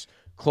source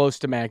close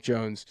to Mac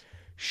Jones.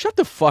 Shut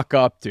the fuck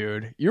up,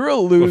 dude. You're a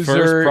loser.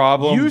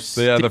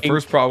 The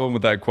first problem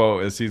with that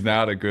quote is he's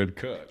not a good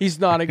cook. He's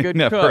not a good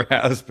Never cook.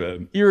 has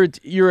been.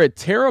 You're a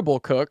terrible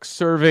cook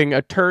serving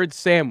a turd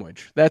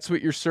sandwich. That's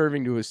what you're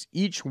serving to us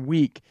each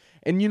week.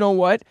 And you know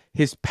what?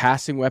 His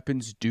passing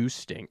weapons do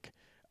stink.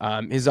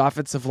 His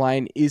offensive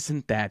line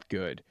isn't that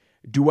good.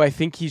 Do I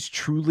think he's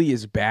truly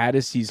as bad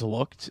as he's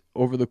looked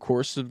over the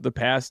course of the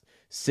past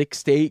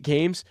 6 to 8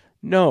 games?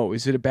 No.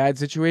 Is it a bad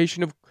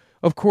situation?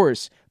 Of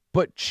course.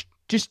 But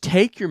just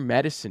take your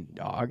medicine,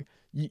 dog.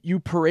 You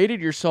paraded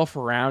yourself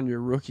around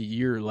your rookie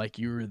year like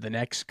you were the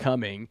next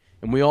coming,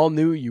 and we all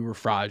knew you were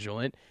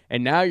fraudulent,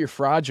 and now you're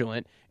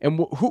fraudulent.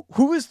 And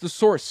who is the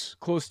source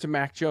close to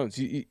Mac Jones?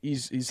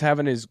 He's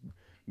having his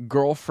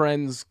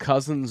girlfriend's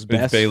cousin's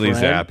best Bailey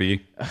friend.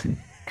 Zappi.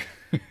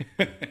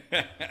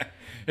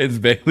 It's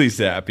Bailey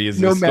Zappi.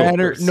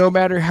 No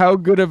matter how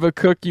good of a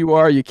cook you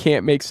are, you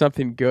can't make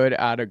something good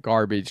out of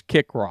garbage.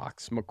 Kick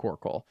rocks,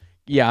 McCorkle.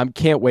 Yeah, I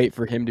can't wait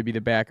for him to be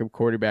the backup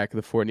quarterback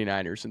of the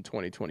 49ers in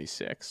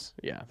 2026.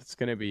 Yeah, it's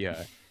gonna be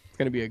a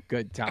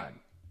good time.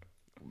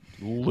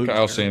 Loser.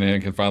 Kyle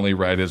Shanahan can finally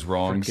right his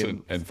wrongs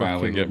and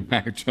finally get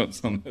Mac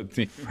Jones on the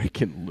team.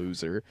 Freaking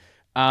loser.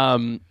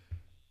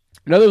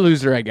 Another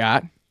loser I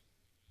got,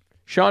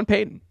 Sean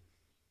Payton.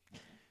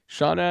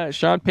 Sean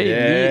Payton.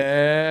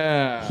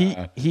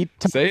 Yeah. He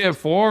say it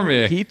for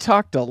me. He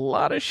talked a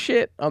lot of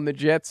shit on the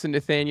Jets and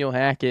Nathaniel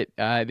Hackett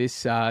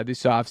this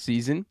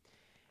offseason.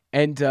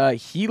 And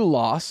he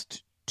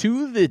lost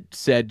to the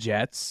said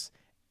Jets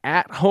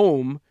at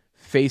home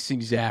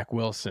facing Zach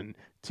Wilson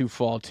to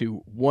fall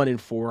to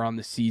 1-4 on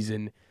the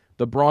season.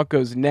 The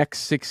Broncos'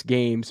 next 6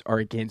 games are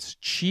against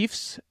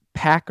Chiefs,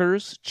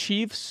 Packers,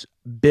 Chiefs,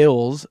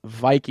 Bills,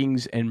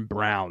 Vikings, and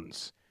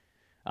Browns.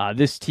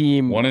 This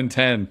team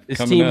 1-10.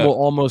 This team will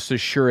almost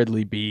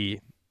assuredly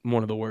be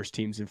one of the worst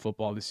teams in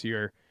football this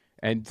year.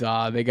 And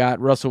they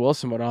got Russell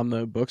Wilson on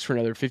the books for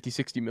another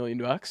 $50-60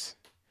 million.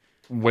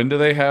 When do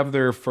they have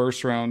their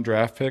first round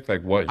draft pick?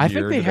 Like what year? I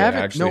think they have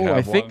it. No,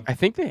 I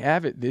think they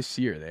have it this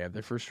year. They have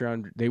their first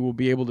round. They will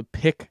be able to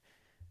pick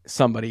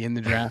somebody in the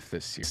draft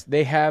this year.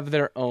 They have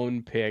their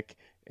own pick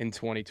in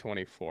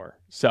 2024.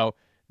 So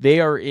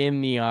they are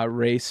in the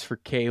race for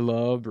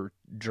Caleb or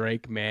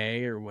Drake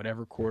May or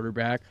whatever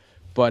quarterback.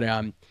 But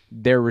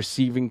their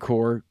receiving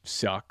core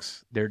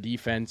sucks. Their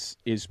defense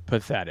is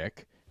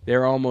pathetic.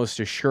 They're almost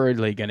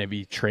assuredly going to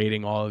be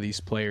trading all of these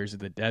players at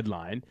the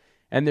deadline.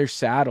 And they're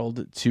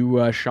saddled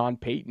to Sean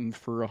Payton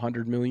for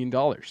 $100 million.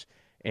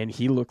 And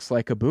he looks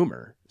like a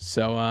boomer.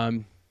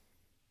 So,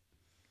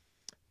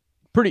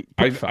 pretty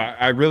fun.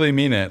 I really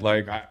mean it.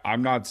 Like,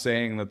 I'm not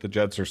saying that the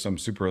Jets are some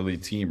super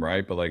elite team,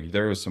 right? But, like,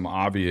 there was some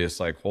obvious,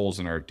 like, holes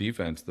in our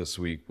defense this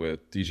week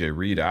with DJ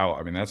Reed out.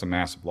 I mean, that's a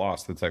massive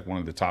loss. That's, like, one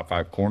of the top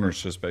 5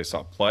 corners just based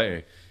off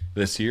play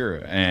this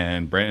year.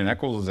 And Brandon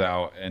Echols is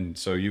out. And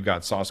so you've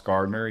got Sauce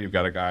Gardner. You've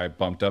got a guy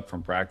bumped up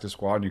from practice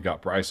squad. You've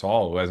got Bryce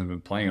Hall, who hasn't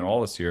been playing at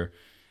all this year.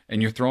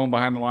 And you're throwing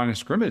behind the line of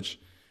scrimmage.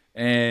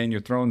 And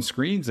you're throwing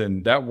screens.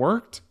 And that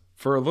worked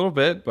for a little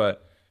bit,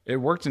 but it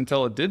worked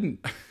until it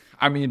didn't.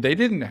 I mean, they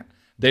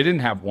didn't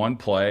have one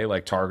play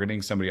like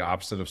targeting somebody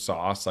opposite of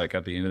Sauce like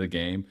at the end of the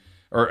game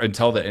or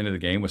until the end of the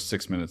game with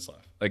 6 minutes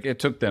left. Like it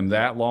took them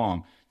that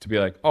long to be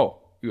like, oh,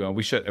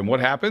 we should. And what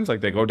happens? Like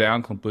they go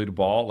down, complete a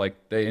ball.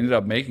 Like they ended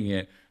up making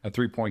it a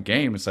 3-point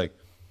game. It's like,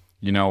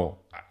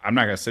 I'm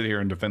not gonna sit here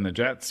and defend the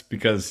Jets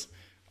because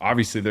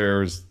obviously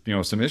there's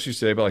some issues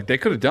today, but like they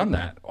could have done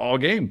that all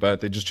game,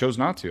 but they just chose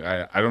not to.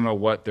 I don't know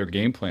what their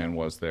game plan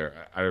was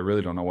there. I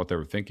really don't know what they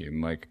were thinking.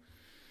 Like,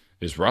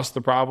 is Russ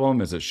the problem?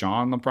 Is it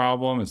Sean the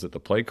problem? Is it the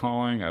play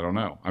calling? I don't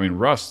know. I mean,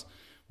 Russ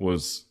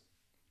was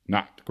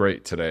not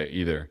great today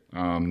either.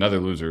 Another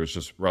loser is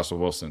just Russell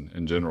Wilson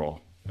in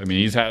general. I mean,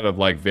 he's had a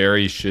like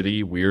very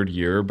shitty, weird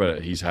year,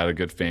 but he's had a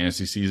good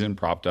fantasy season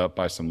propped up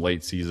by some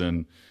late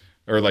season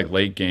or like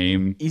late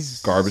game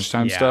garbage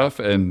time Yeah, stuff.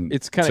 And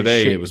it's kind of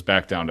today it shade. was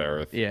back down to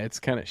earth. Yeah, it's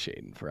kind of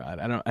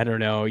Schadenfreude. I don't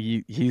know.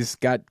 He's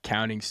got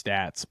counting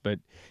stats, but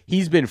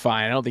he's been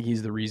fine. I don't think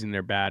he's the reason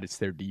they're bad. It's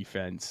their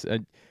defense.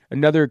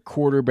 Another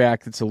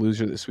quarterback that's a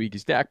loser this week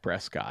is Dak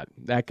Prescott.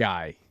 That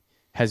guy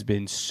has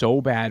been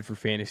so bad for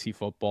fantasy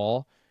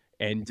football,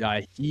 and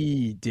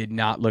he did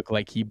not look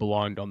like he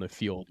belonged on the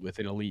field with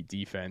an elite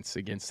defense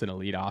against an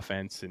elite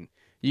offense. And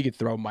you could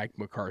throw Mike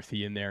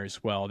McCarthy in there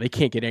as well. They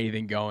can't get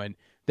anything going.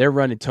 They're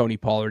running Tony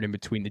Pollard in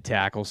between the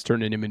tackles,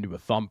 turning him into a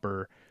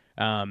thumper.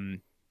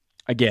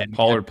 Again,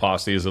 Pollard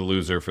posse is a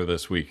loser for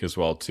this week as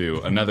well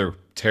too. Another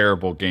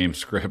terrible game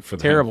script for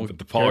them. terrible. But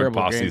the Pollard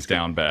posse is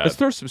down bad. Let's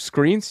throw some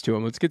screens to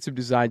him. Let's get some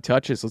design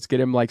touches. Let's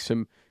get him like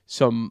some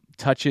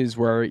touches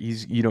where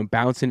he's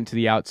bouncing to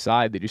the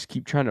outside. They just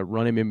keep trying to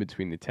run him in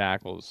between the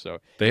tackles. So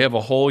They have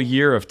a whole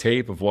year of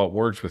tape of what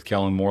worked with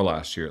Kellen Moore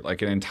last year,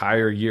 like an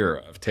entire year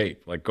of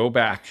tape. Like go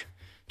back,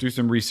 do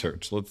some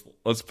research.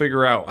 Let's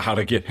figure out how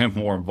to get him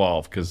more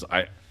involved because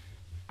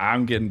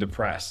I'm getting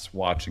depressed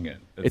watching it.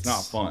 It's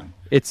not fun.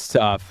 It's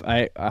tough.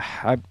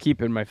 I'm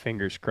keeping my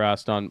fingers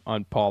crossed on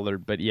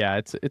Pollard, but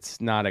yeah, it's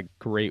not a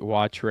great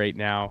watch right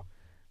now.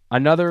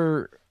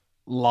 Another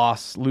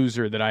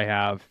loser that I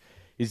have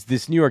is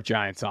this New York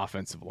Giants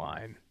offensive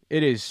line.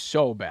 It is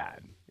so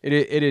bad.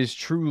 It is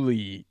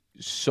truly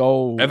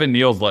so. Evan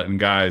Neal's letting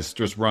guys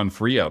just run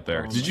free out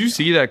there. Oh Did you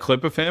see that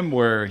clip of him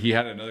where he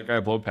had another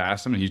guy blow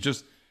past him and he's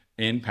just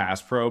in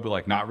pass pro, but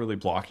like not really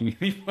blocking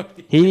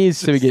anybody? He needs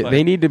to get. Like,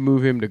 they need to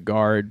move him to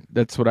guard.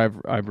 That's what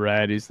I've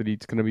read is that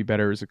he's going to be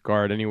better as a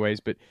guard,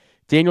 anyways. But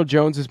Daniel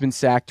Jones has been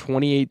sacked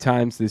 28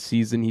 times this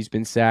season. He's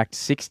been sacked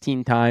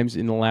 16 times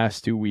in the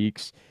last 2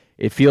 weeks.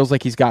 It feels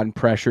like he's gotten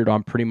pressured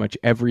on pretty much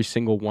every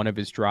single one of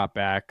his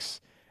dropbacks.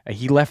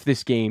 He left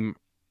this game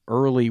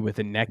early with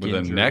a neck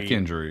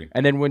injury.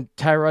 And then when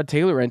Tyrod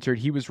Taylor entered,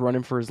 he was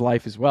running for his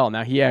life as well.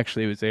 Now, he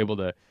actually was able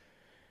to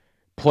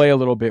play a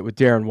little bit with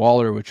Darren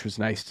Waller, which was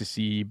nice to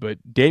see. But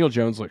Daniel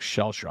Jones looks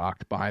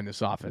shell-shocked behind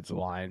this offensive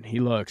line. He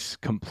looks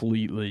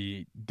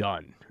completely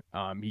done.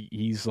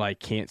 He's like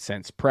can't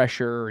sense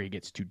pressure. He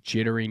gets too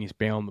jittery and he's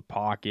bailing the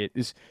pocket.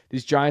 This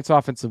Giants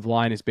offensive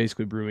line is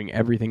basically brewing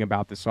everything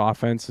about this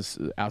offense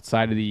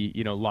outside of the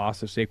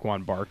loss of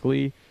Saquon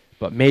Barkley.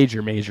 But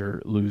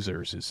major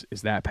losers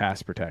is that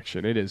pass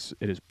protection. It is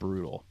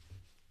brutal.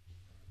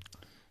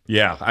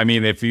 Yeah, I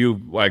mean, if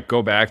you like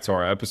go back to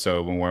our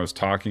episode when I was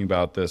talking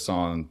about this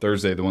on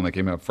Thursday, the one that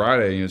came out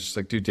Friday, and it's just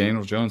like, dude,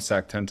 Daniel Jones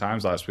sacked 10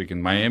 times last week,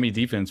 and Miami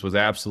defense was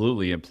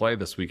absolutely in play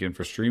this weekend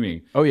for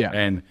streaming. Oh yeah,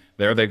 and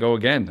there they go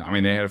again. I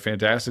mean, they had a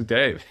fantastic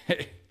day.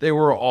 They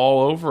were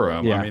all over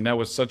him. Yeah. I mean, that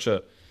was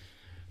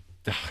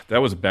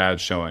a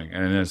bad showing.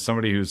 And as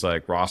somebody who's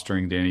like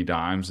rostering Danny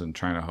Dimes and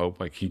trying to hope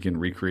like he can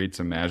recreate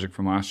some magic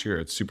from last year,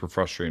 it's super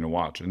frustrating to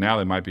watch. And now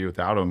they might be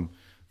without him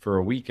for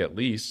a week at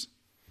least.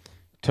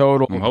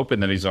 Totally. I'm hoping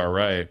that he's all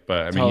right,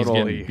 but I mean, he's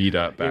getting beat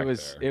up back there.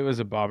 It was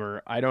a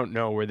bummer. I don't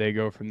know where they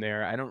go from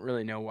there. I don't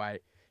really know why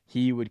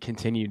he would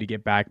continue to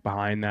get back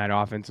behind that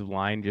offensive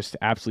line, just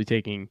absolutely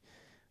taking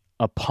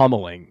a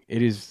pummeling.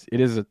 It is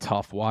a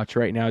tough watch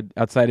right now.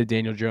 Outside of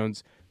Daniel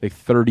Jones, the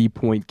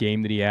 30-point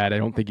game that he had, I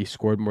don't think he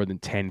scored more than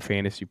 10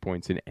 fantasy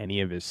points in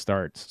any of his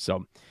starts.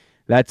 So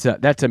that's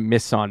a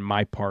miss on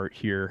my part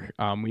here.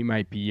 We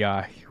might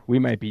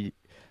be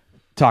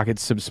talking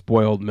some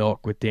spoiled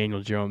milk with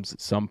Daniel Jones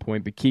at some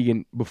point. But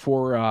Keegan,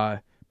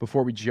 before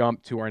we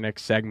jump to our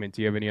next segment,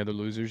 do you have any other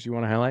losers you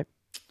want to highlight?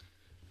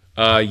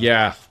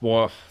 Yeah.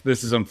 Well,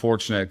 this is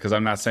unfortunate because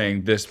I'm not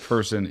saying this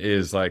person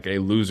is like a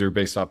loser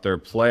based off their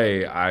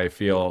play. I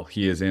feel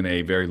he is in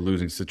a very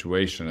losing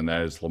situation, and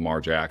that is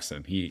Lamar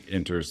Jackson. He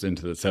enters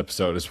into this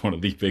episode as one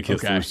of the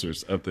biggest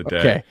losers of the day.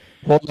 Okay,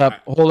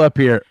 hold up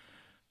here.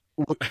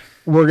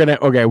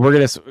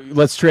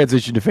 Let's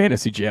transition to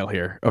fantasy jail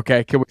here.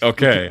 Okay.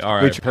 All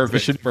right.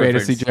 Perfect.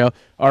 Fantasy jail.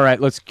 All right.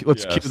 Let's cue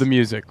the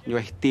music.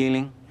 You're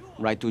stealing,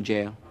 right to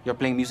jail. You're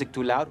playing music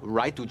too loud,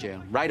 right to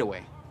jail, right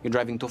away. You're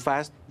driving too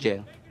fast,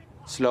 jail.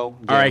 Slow,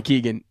 jail. All right,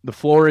 Keegan, the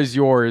floor is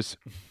yours.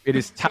 It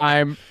is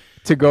time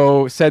to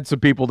go send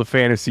some people to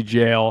fantasy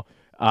jail.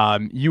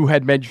 You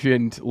had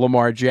mentioned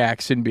Lamar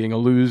Jackson being a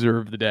loser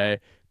of the day.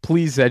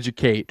 Please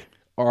educate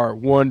our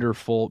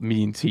wonderful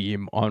mean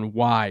team on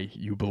why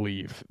you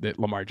believe that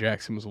Lamar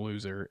Jackson was a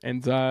loser,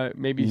 and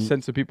maybe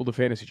send some people to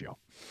fantasy jail.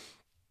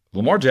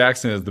 Lamar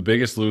Jackson is the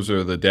biggest loser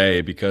of the day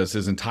because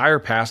his entire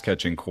pass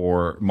catching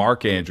core,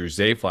 Mark Andrews,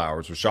 Zay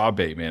Flowers, Rashad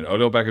Bateman,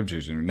 Odell Beckham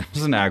Jr.,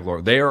 Nelson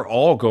Aguilar, they are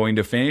all going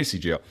to fantasy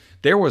jail.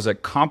 There was a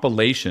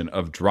compilation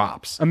of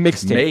drops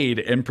made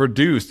and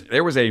produced.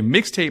 There was a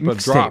mixtape of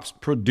drops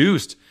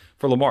produced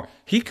for Lamar.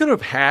 He could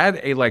have had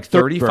a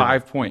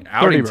 35-point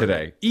outing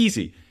today.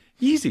 Easy.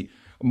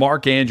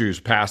 Mark Andrews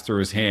passed through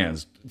his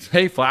hands.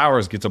 Zay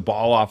Flowers gets a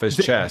ball off his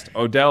chest.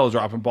 Odell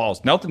dropping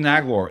balls. Nelson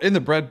Aguilar in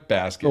the bread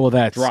basket. Well,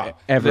 that's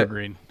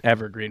evergreen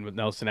with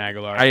Nelson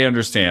Aguilar. I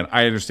understand,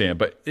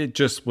 but it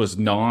just was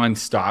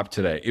nonstop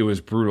today. It was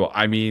brutal.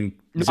 I mean,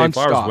 Zay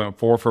Flowers Nonstop. went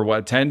 4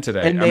 for 10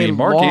 today. And I mean,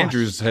 Mark lost.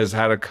 Andrews has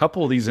had a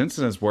couple of these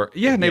incidents where,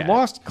 they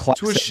lost to a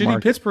classic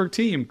shitty Pittsburgh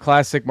team.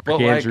 Classic Mark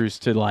But, Andrews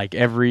to like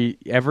every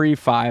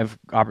 5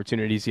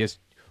 opportunities. He has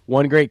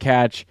one great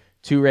catch,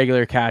 2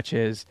 regular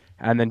catches,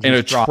 and then And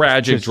a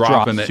tragic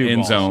drop in the 2 end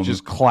balls. zone.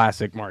 Just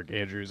classic Mark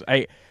Andrews.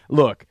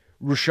 Look,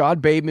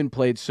 Rashad Bateman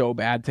played so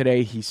bad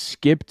today. He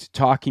skipped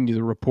talking to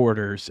the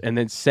reporters and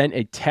then sent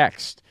a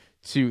text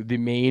to the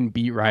main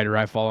beat writer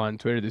I follow on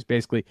Twitter. There's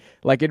basically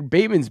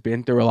Bateman's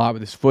been through a lot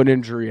with his foot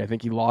injury. I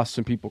think he lost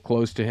some people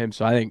close to him.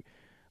 So I think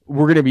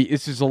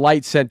this is a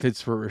light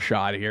sentence for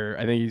Rashad here.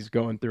 I think he's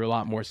going through a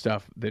lot more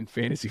stuff than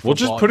fantasy football. Well,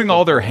 just putting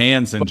all their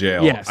hands in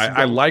jail. Yes,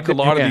 I like a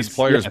lot of these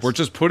players. Yes. We're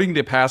just putting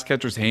the pass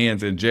catcher's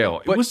hands in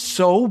jail. It was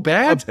so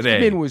bad today.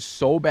 Bateman was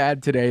so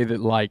bad today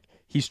that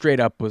he straight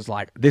up was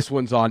like, "This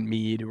one's on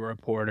me" to a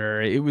reporter.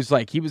 It was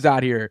like he was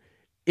out here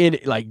in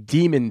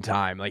demon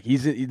time.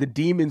 The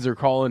demons are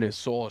calling his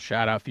soul.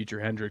 Shout out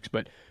Future Hendricks.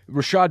 But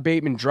Rashad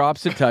Bateman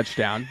drops a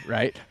touchdown,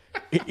 right?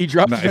 He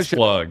drops a touchdown.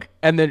 Plug.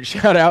 And then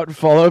shout out and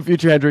follow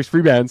Future Hendricks,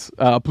 free bands,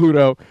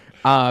 Pluto.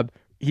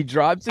 He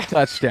drops a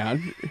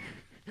touchdown.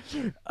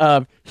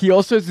 He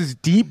also has this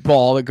deep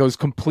ball that goes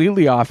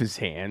completely off his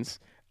hands.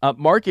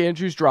 Mark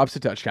Andrews drops a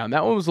touchdown.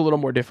 That one was a little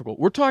more difficult.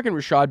 We're talking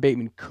Rashad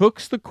Bateman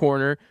cooks the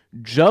corner,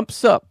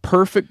 jumps up,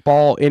 perfect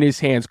ball in his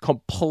hands,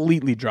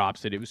 completely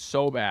drops it. It was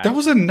so bad. That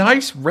was a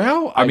nice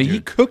route. I mean, he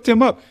cooked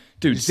him up.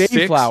 Dude,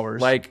 Zay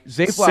Flowers.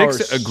 Zay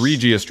Flowers. 6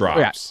 egregious drops.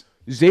 Yeah.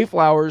 Zay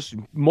Flowers,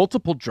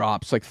 multiple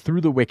drops, through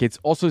the wickets.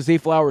 Also, Zay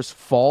Flowers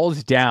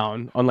falls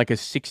down on a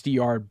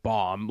 60-yard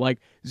bomb.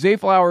 Zay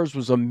Flowers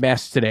was a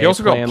mess today. He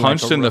also got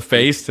punched in the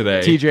face today.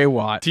 TJ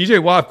Watt.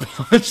 TJ Watt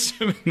punched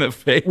him in the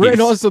face. Right,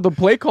 and also the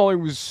play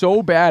calling was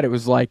so bad. It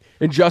was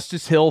and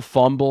Justice Hill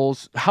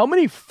fumbles. How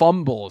many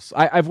fumbles?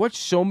 I've watched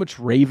so much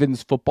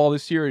Ravens football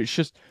this year. It's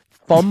just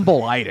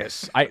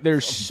fumbleitis.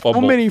 There's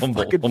so many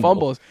fucking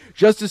fumbles.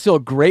 Justice Hill,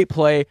 great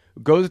play,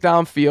 goes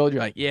downfield.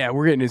 You're like, yeah,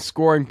 we're getting in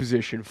scoring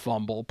position.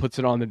 Fumble, puts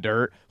it on the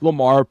dirt.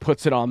 Lamar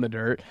puts it on the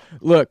dirt.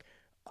 Look,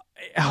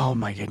 oh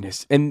my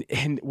goodness. And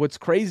what's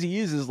crazy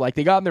is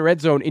they got in the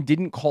red zone and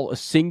didn't call a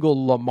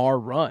single Lamar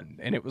run.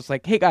 And it was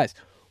like, hey guys,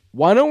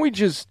 why don't we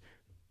just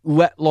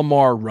let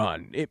Lamar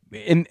run?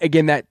 And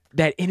again,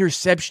 that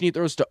interception he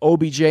throws to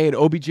OBJ, and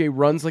OBJ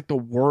runs the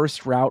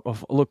worst route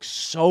looks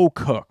so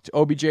cooked.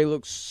 OBJ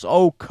looks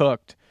so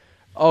cooked.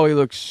 Oh, he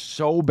looks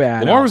so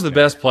bad. Lamar was the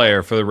best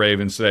player for the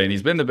Ravens today, and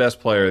he's been the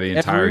best player the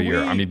entire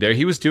year. I mean,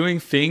 he was doing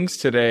things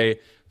today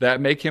that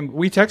make him.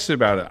 We texted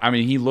about it. I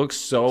mean, he looks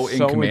so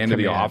in command of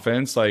the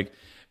offense.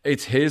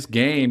 It's his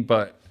game,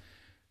 but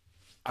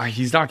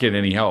he's not getting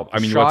any help. I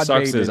mean, what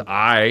sucks is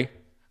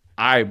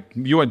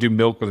you want to do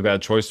milk with a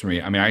bad choice for me.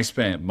 I mean, I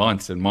spent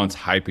months and months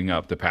hyping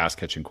up the pass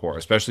catching core,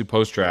 especially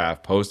post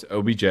draft, post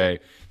OBJ.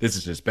 This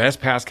is his best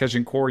pass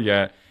catching core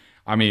yet.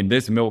 I mean,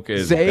 this milk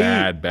is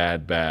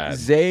bad.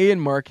 Zay and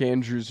Mark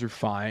Andrews are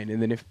fine,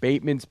 and then if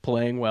Bateman's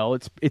playing well,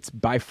 it's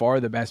by far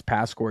the best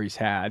pass score he's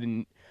had.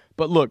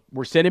 But look,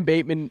 we're sending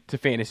Bateman to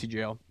fantasy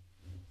jail.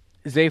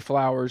 Zay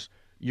Flowers,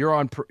 you're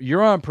on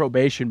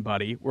probation,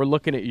 buddy. We're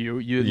looking at you.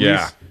 You at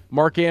least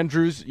Mark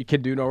Andrews, you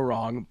can do no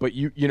wrong, but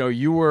you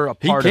were a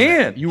part of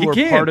it. You were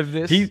part of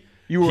this.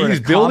 He's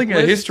building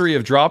a history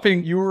of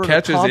dropping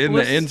catches in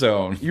the end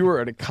zone. You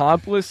were an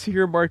accomplice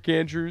here, Mark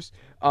Andrews.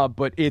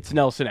 But it's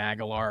Nelson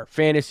Aguilar.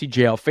 Fantasy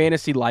jail,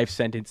 fantasy life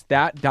sentence.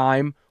 That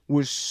dime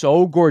was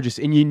so gorgeous,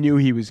 and you knew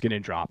he was going to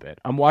drop it.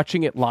 I'm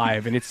watching it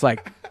live, and it's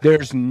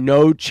there's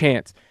no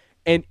chance.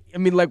 And I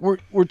mean,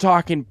 we're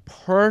talking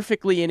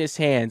perfectly in his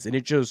hands, and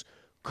it just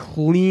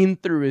clean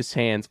through his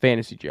hands.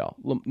 Fantasy jail.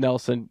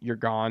 Nelson, you're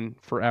gone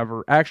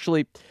forever.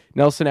 Actually,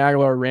 Nelson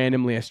Aguilar,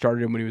 randomly, I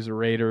started him when he was a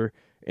Raider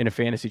in a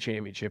fantasy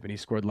championship, and he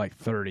scored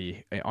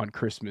 30 on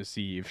Christmas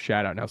Eve.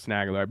 Shout out Nelson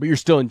Aguilar. But you're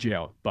still in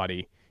jail,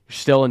 buddy. You're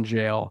still in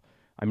jail.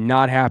 I'm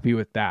not happy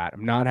with that.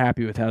 I'm not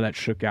happy with how that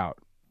shook out.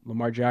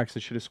 Lamar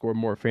Jackson should have scored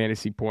more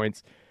fantasy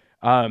points.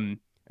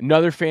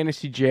 Another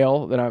fantasy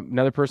jail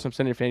another person I'm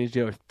sending to fantasy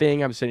jail, or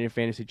thing I'm sending to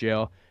fantasy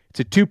jail. It's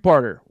a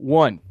two-parter.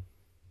 One,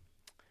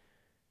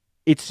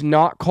 it's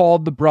not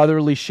called the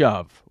brotherly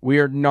shove. We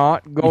are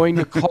not going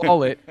to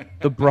call it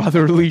the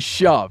brotherly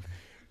shove.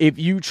 If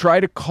you try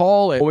to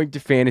call it going to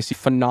fantasy,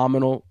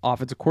 phenomenal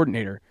offensive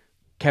coordinator.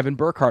 Kevin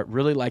Burkhardt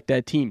really liked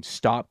that team.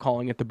 Stop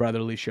calling it the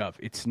brotherly shove.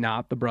 It's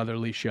not the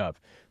brotherly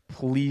shove.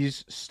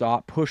 Please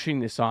stop pushing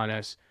this on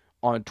us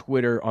on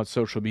Twitter, on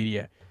social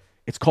media.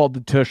 It's called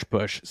the tush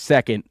push.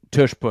 Second,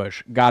 tush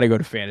push. Got to go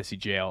to fantasy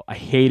jail. I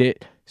hate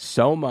it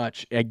so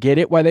much. I get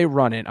it why they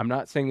run it. I'm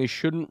not saying they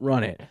shouldn't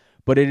run it,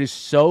 but it is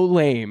so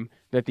lame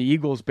that the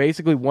Eagles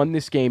basically won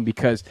this game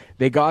because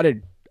they got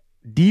a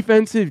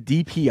defensive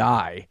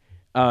DPI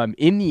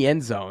in the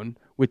end zone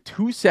with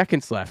 2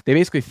 seconds left. They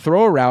basically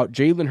throw a route.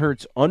 Jalen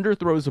Hurts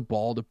underthrows a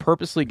ball to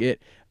purposely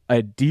get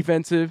a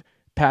defensive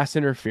pass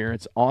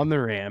interference on the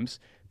Rams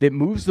that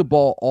moves the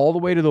ball all the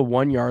way to the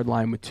 1 yard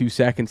line with 2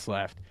 seconds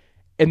left.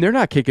 And they're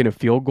not kicking a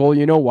field goal.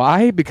 You know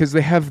why? Because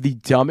they have the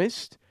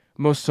dumbest,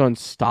 most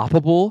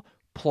unstoppable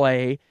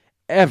play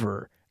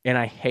ever. And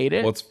I hate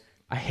it.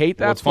 I hate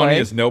that What's play. funny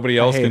is nobody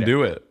else can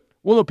do it.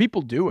 Well, no,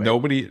 people do it.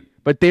 Nobody.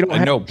 But they don't I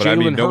have know, but I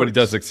mean, Jalen nobody Hurts,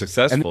 does it and they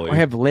successfully. don't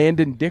have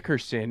Landon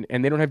Dickerson,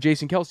 and they don't have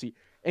Jason Kelsey.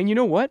 And you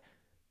know what?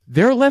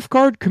 Their left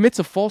guard commits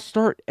a false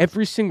start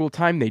every single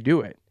time they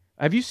do it.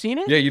 Have you seen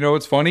it? Yeah, you know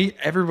what's funny?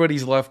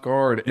 Everybody's left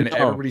guard and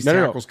everybody's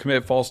tackles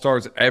commit false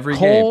starts every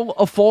game. Call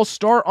a false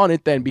start on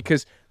it then,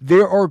 because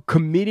they are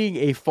committing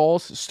a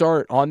false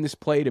start on this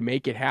play to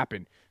make it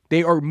happen.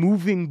 They are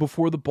moving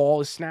before the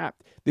ball is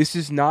snapped. This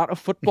is not a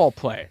football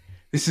play.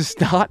 This is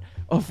not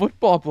a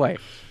football play.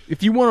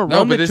 If you want to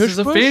run but the this is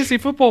a fantasy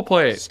football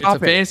play. It's a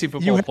fantasy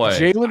football play.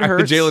 Jalen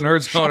Hurts. Jalen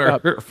Hurts on our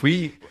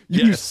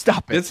You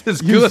stop it. This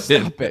is You good.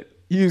 stop it.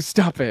 You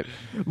stop it.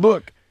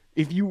 Look,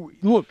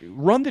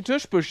 run the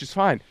tush push is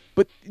fine,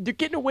 but they're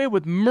getting away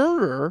with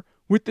murder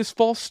with this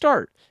false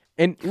start.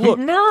 And look,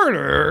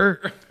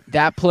 murder.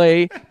 that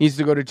play needs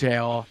to go to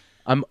jail.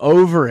 I'm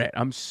over it.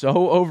 I'm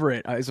so over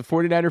it. As a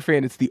 49er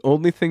fan, it's the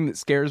only thing that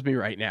scares me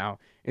right now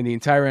in the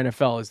entire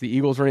NFL is the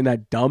Eagles running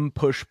that dumb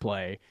push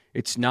play.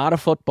 It's not a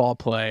football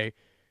play.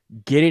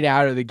 Get it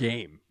out of the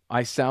game.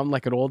 I sound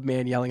like an old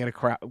man yelling at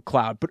a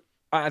cloud, but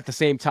at the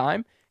same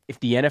time, if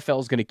the NFL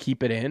is going to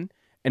keep it in,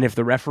 and if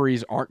the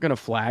referees aren't going to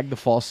flag the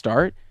false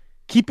start,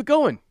 keep it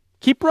going.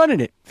 Keep running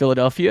it,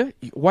 Philadelphia.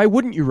 Why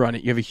wouldn't you run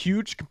it? You have a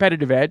huge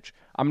competitive edge.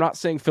 I'm not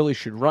saying Philly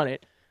should run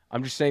it.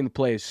 I'm just saying the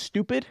play is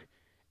stupid,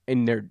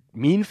 and they're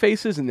mean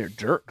faces, and they're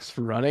jerks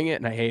for running it,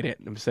 and I hate it.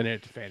 And I'm sending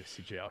it to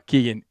fantasy jail.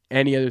 Keegan,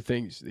 any other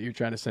things that you're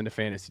trying to send to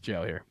fantasy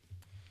jail here?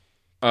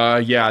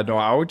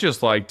 I would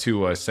just like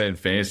to send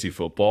fantasy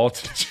football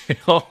to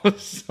jail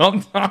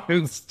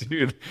sometimes,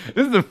 dude.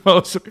 This is the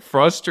most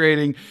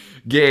frustrating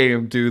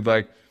game, dude.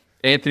 Like,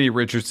 Anthony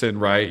Richardson,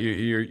 right?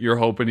 You're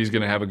hoping he's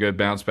going to have a good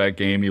bounce back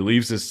game. He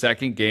leaves his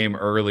second game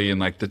early, and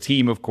like the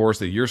team, of course,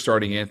 that you're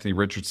starting Anthony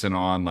Richardson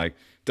on, like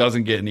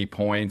doesn't get any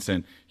points,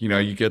 and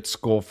you get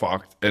skull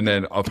fucked. And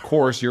then, of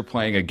course, you're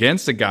playing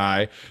against a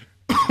guy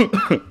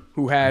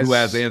who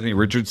has Anthony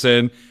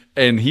Richardson,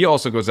 and he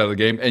also goes out of the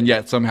game, and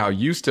yet somehow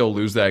you still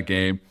lose that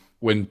game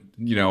when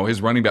his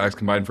running backs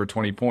combined for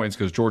 20 points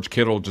because George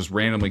Kittle just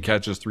randomly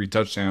catches 3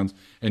 touchdowns,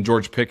 and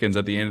George Pickens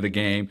at the end of the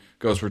game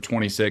goes for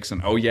 26.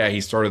 And he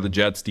started the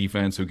Jets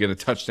defense who get a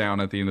touchdown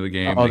at the end of the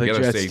game. Oh, the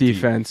Jets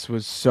defense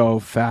was so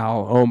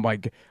foul. Oh my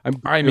god, I'm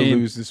going to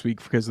lose this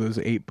week because of those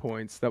 8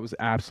 points. That was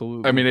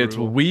absolutely. Brutal. It's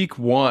week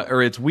 1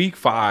 or it's week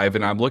 5,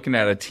 and I'm looking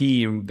at a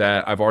team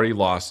that I've already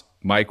lost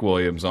Mike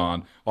Williams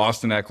on.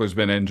 Austin Eckler's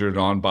been injured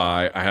on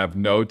bye. I have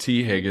no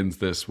T. Higgins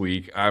this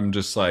week. I'm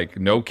just like,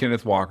 no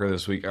Kenneth Walker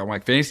this week. I'm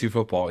like, fantasy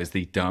football is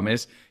the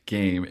dumbest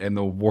game in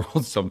the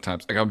world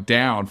sometimes. Like, I'm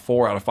down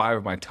 4 out of 5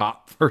 of my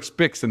top first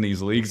picks in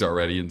these leagues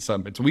already.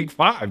 It's week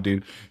 5,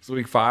 dude. It's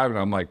week 5, and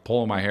I'm like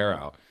pulling my hair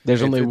out.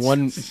 There's only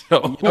one.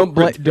 So don't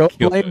blame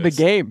the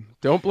game.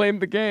 Don't blame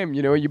the game.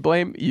 You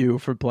blame you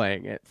for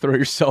playing it. Throw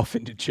yourself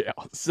into jail.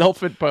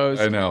 Self-imposed.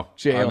 I know.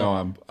 Jail. I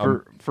know.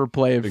 I'm for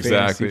playing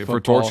exactly fantasy for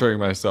football. torturing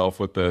myself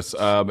with this.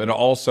 And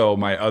also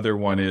my other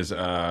one is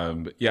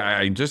I'm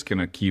just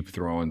gonna keep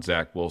throwing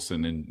Zach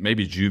Wilson and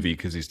maybe Juvie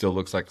because he still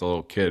looks like a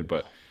little kid,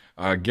 but.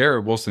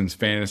 Garrett Wilson's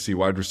fantasy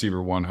wide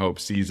receiver 1 hope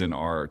season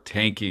are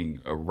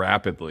tanking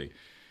rapidly.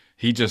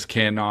 He just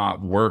cannot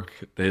work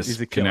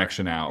this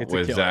connection out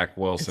with Zach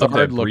Wilson.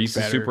 That Brees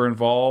is super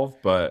involved,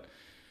 but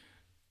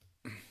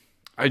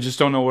I just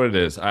don't know what it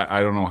is. I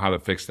don't know how to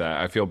fix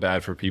that. I feel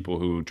bad for people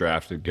who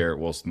drafted Garrett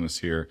Wilson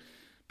this year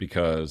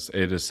because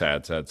it is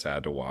sad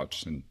to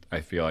watch. And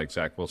I feel like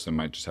Zach Wilson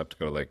might just have to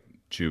go to like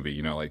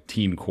juvie, like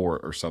teen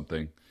court or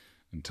something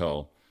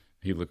until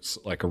he looks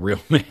like a real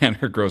man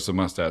or grows a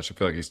mustache. I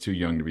feel like he's too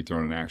young to be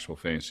thrown in actual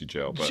fantasy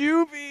jail. But.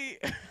 Juvie.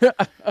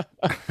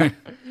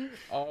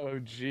 Oh,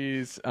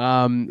 jeez.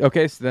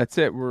 Okay, so that's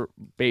it.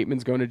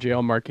 Bateman's going to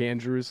jail. Mark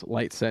Andrews,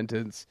 light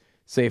sentence.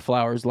 Say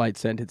Flowers, light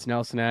sentence.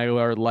 Nelson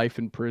Aguilar, life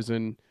in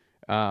prison.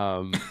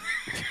 The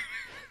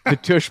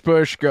Tush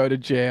Push, go to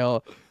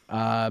jail.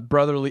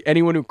 Brotherly.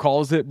 Anyone who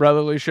calls it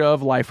brotherly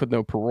shove, life with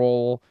no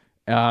parole.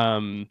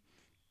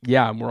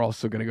 Yeah, and we're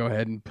also going to go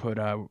ahead and put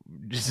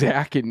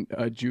Zach in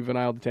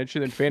juvenile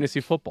detention and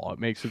fantasy football. It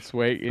makes its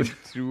way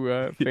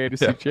into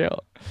fantasy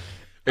jail.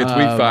 It's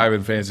week 5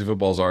 and fantasy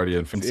football's already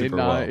in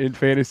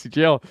fantasy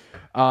jail.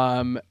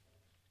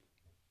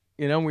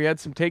 We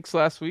had some takes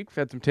last week. We've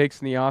had some takes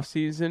in the off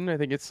season. I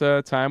think it's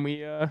time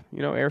we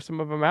air some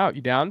of them out.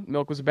 You down?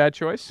 Milk was a bad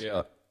choice?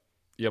 Yeah.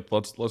 Yep,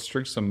 let's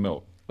drink some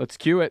milk. Let's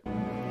cue it.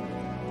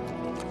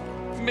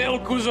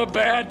 Milk was a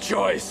bad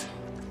choice.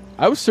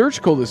 I was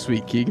surgical this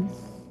week, Keegan.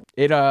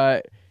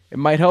 It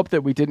might help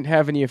that we didn't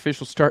have any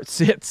official start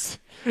sits.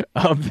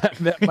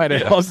 That might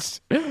have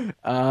helped.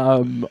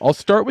 I'll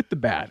start with the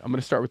bad. I'm going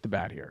to start with the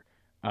bad here.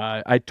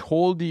 I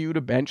told you to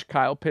bench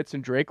Kyle Pitts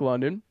and Drake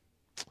London,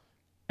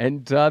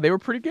 and they were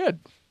pretty good.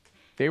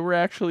 They were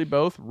actually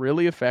both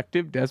really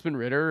effective. Desmond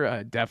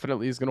Ridder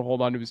definitely is going to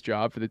hold on to his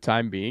job for the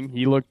time being.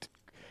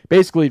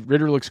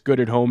 Ridder looks good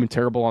at home and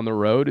terrible on the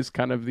road is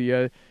kind of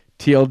the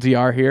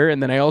TLDR here.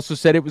 And then I also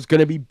said it was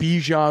going to be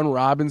Bijan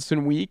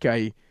Robinson week.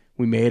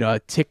 We made a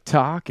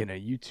TikTok and a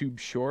YouTube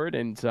short,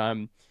 and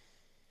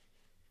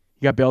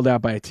he got bailed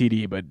out by a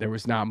TD, but there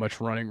was not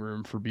much running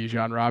room for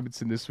Bijan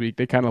Robinson this week.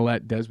 They kind of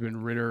let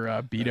Desmond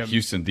Ritter beat him.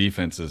 Houston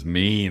defense is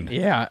mean.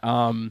 Yeah.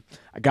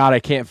 God, I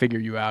can't figure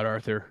you out,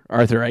 Arthur.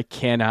 Arthur, I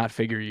cannot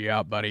figure you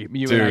out, buddy.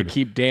 You Dude, and I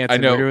keep dancing. I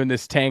know. We're doing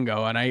this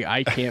tango, and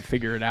I can't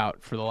figure it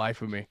out for the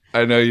life of me.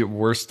 I know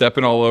we're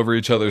stepping all over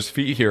each other's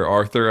feet here,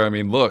 Arthur. I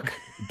mean, look,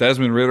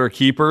 Desmond Ritter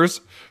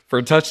keepers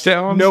for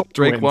touchdowns. Nope.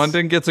 Drake Wins.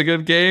 London gets a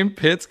good game.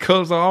 Pitts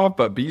goes off,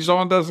 but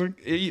Bijan doesn't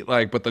eat.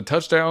 But the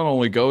touchdown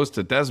only goes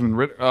to Desmond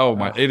Ritter. Oh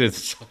my! It is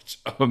such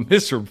a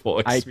miserable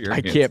experience.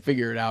 I can't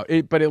figure it out.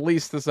 But at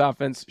least this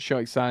offense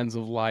showing signs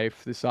of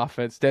life. This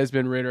offense,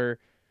 Desmond Ritter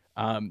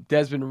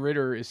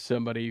is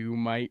somebody who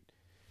might,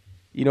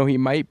 he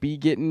might be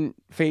getting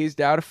phased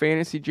out of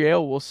fantasy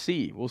jail. We'll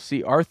see.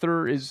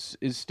 Arthur is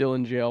still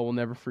in jail. We'll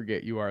never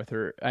forget you,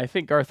 Arthur. I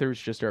think Arthur is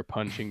just our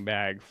punching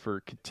bag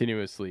for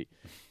continuously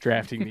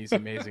drafting these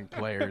amazing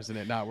players and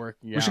it not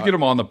working out. We should get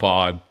him on the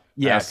pod.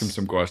 Yes. Ask him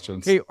some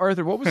questions. Hey,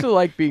 Arthur, what was it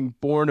like being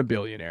born a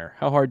billionaire?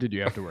 How hard did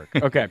you have to work?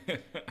 Okay.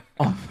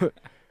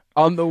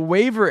 On the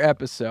waiver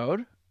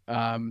episode,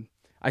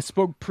 I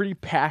spoke pretty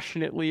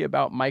passionately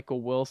about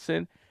Michael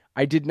Wilson.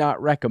 I did not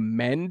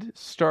recommend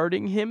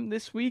starting him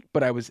this week,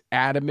 but I was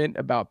adamant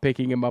about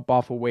picking him up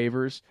off of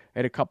waivers. I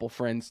had a couple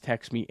friends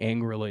text me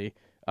angrily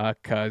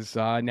because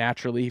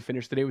naturally he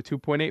finished the day with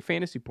 2.8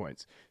 fantasy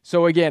points.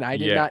 So again, I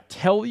did not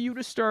tell you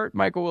to start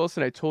Michael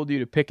Wilson. I told you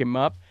to pick him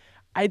up.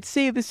 I'd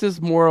say this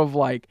is more of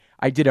like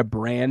I did a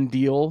brand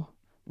deal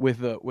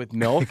with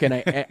milk,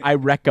 and I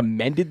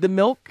recommended the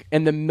milk,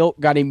 and the milk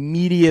got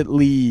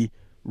immediately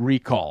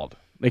recalled.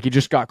 Like, it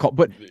just got called.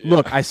 But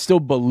look, I still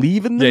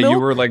believe in the milk. Yeah, you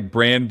were like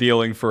brand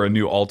dealing for a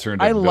new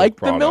alternative I like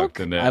the milk.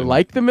 I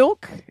like the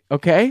milk,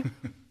 okay?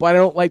 But I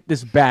don't like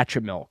this batch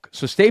of milk.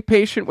 So stay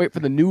patient. Wait for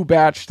the new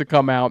batch to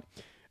come out.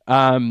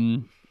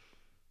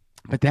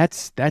 But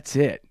that's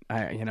it.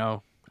 I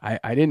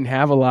didn't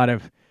have a lot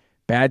of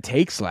bad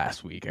takes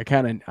last week.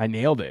 I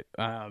nailed it.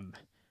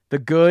 The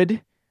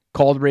good,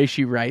 called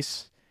Rashee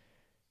Rice.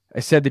 I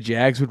said the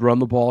Jags would run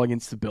the ball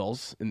against the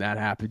Bills, and that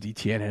happened.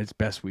 DTN had his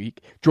best week.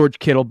 George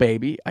Kittle,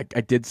 baby. I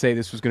did say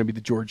this was going to be the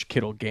George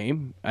Kittle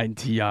game, and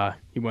he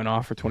went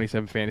off for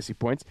 27 fantasy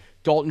points.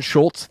 Dalton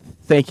Schultz,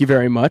 thank you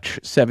very much,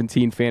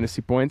 17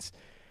 fantasy points.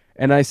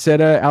 And I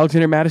said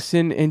Alexander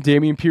Mattison and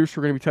Dameon Pierce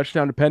were going to be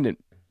touchdown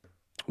dependent.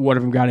 One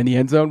of them got in the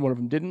end zone, one of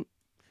them didn't,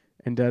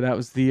 and that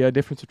was the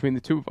difference between the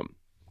two of them.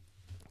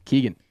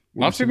 Keegan,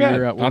 not too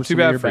bad. Not too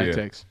bad for you.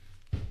 Takes?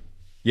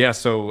 Yeah,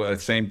 so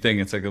same thing.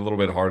 It's like a little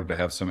bit harder to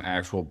have some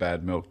actual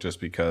bad milk just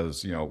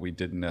because, we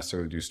didn't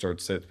necessarily do start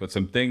sits. But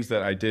some things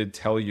that I did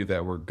tell you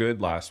that were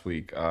good last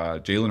week.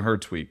 Jalen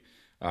Hurts week.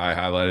 I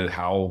highlighted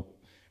how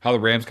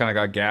the Rams kind of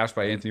got gashed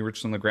by Anthony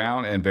Richardson on the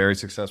ground, and very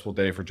successful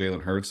day for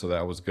Jalen Hurts, so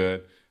that was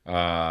good.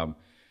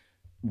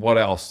 What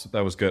else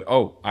that was good?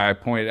 Oh, I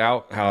pointed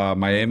out how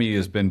Miami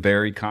has been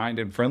very kind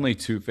and friendly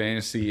to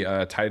fantasy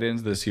tight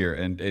ends this year,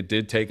 and it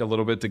did take a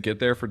little bit to get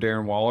there for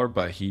Darren Waller,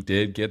 but he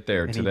did get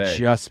there today. He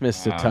just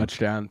missed a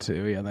touchdown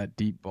too. Yeah, that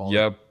deep ball.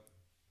 Yep.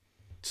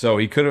 So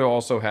he could have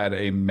also had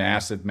a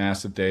massive,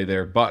 massive day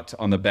there. But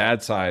on the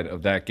bad side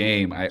of that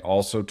game, I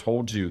also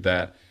told you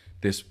that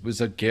this was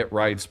a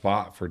get-right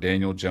spot for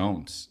Daniel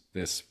Jones.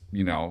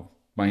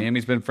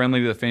 Miami's been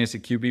friendly to the fantasy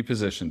QB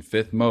position,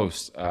 fifth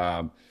most.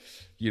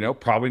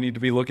 Probably need to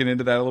be looking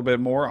into that a little bit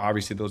more.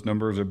 Obviously, those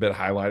numbers are a bit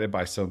highlighted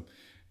by some,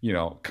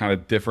 kind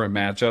of different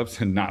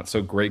matchups and not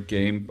so great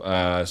game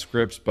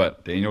scripts.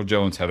 But Daniel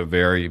Jones had a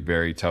very,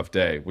 very tough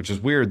day, which is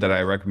weird that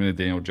I recommended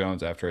Daniel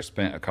Jones after I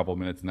spent a couple of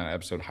minutes in that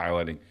episode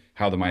highlighting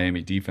how the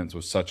Miami defense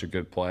was such a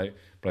good play.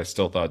 But I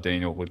still thought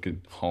Daniel would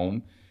get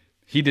home.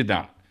 He did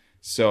not.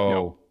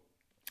 So,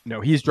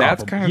 no, he's droppable.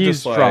 That's kind of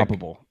he's just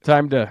droppable.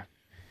 Time to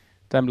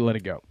let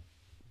it go.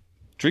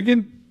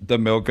 Drinking the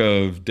milk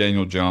of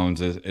Daniel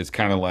Jones is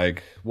kind of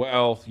like,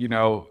 well,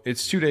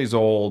 it's 2 days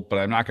old, but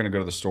I'm not going to go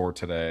to the store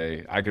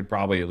today. I could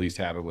probably at least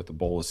have it with a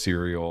bowl of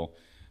cereal.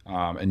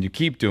 And you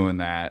keep doing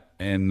that.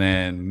 And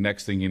then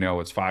next thing you know,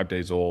 it's 5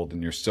 days old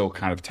and you're still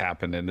kind of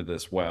tapping into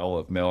this well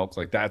of milk.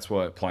 Like, that's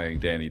what playing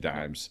Danny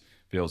Dimes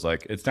feels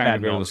like. It's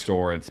time to go to the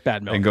store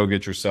and go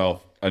get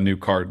yourself a new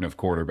carton of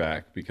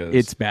quarterback because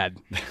it's bad.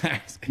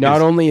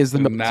 Not only is the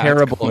milk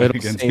terrible,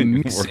 it'll say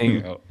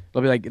missing.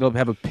 It'll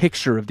have a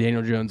picture of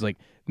Daniel Jones like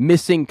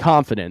missing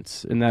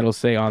confidence, and that'll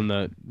say on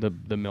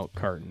the milk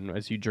carton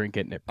as you drink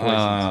it, and it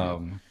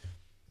poisons you.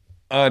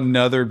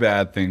 Another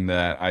bad thing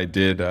that I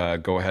did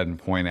go ahead and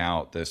point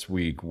out this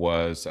week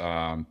was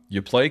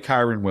you play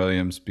Kyren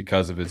Williams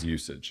because of his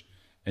usage,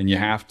 and you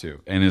have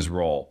to, and his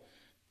role.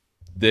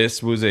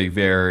 This was a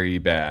very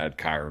bad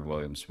Kyren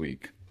Williams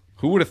week.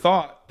 Who would have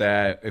thought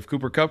that if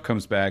Cooper Kupp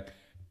comes back,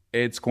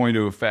 it's going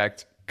to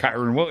affect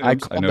Kyren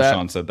Williams? I know that.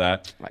 Sean said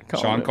that.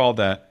 Sean called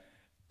that.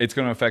 It's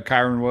going to affect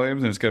Kyren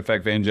Williams, and it's going to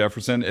affect Van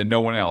Jefferson and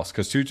no one else.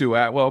 Because Tutu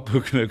Atwell,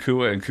 Puka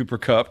Nacua, and Cooper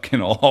Kupp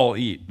can all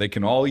eat. They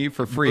can all eat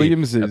for free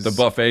at the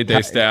buffet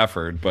de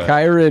Stafford. But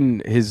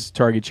Kyren, his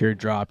target share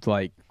dropped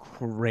like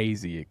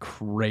crazy. It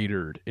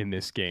cratered in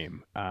this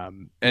game.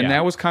 And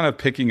that was kind of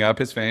picking up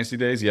his fantasy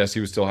days. Yes,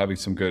 he was still having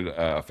some good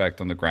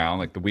effect on the ground.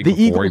 Like the week before,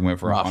 Eagles he went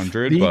for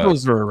 100. The but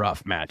Eagles are a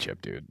rough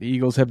matchup, dude. The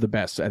Eagles have the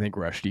best, I think,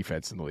 rush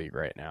defense in the league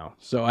right now.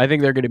 So I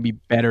think they're going to be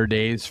better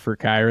days for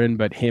Kyron,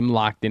 but him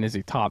locked in as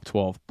a top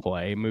 12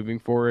 play moving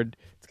forward,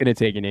 it's going to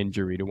take an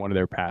injury to one of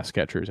their pass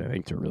catchers, I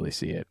think, to really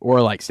see it.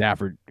 Or like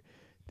Stafford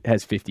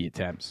has 50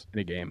 attempts in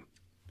a game.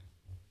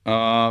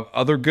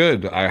 Other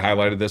good. I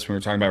highlighted this when we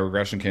were talking about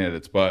regression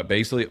candidates, but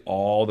basically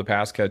all the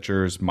pass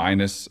catchers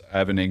minus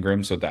Evan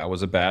Ingram, so that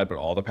was a bad, but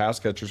all the pass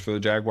catchers for the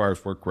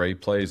Jaguars were great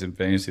plays in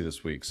fantasy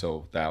this week,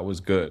 so that was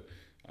good.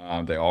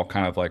 They all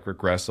kind of like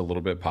regressed a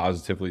little bit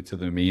positively to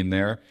the mean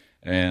there,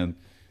 and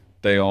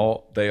they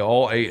all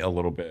ate a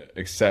little bit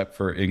except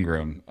for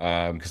Ingram,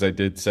 because I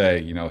did say,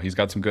 you know, he's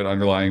got some good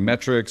underlying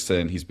metrics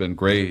and he's been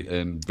great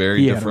and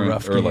very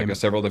different, or like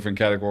several different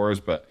categories,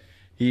 but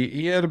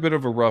he had a bit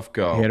of a rough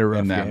go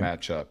in that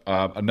matchup.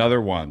 Another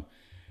one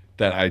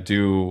that I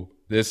do,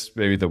 this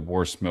may be the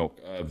worst milk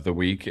of the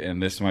week,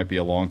 and this might be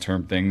a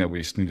long-term thing that we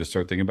just need to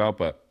start thinking about,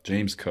 but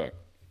James Cook.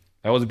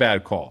 That was a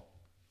bad call.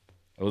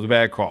 It was a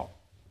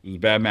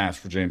bad match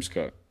for James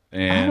Cook.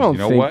 And I don't you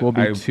know think what? we'll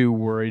be too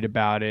worried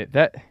about it.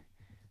 That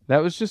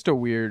was just a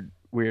weird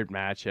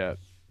matchup.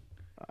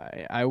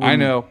 I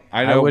know,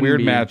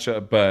 weird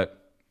matchup, but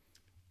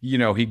you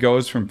know, he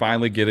goes from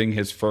finally getting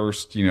his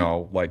first, you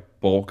know, like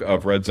bulk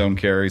of red zone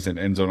carries and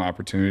end zone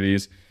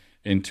opportunities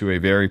into a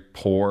very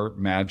poor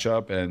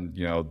matchup. And,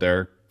 you know,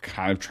 they're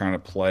kind of trying to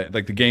play,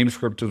 like the game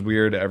script was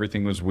weird.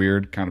 Everything was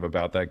weird kind of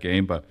about that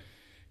game. But,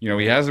 you know,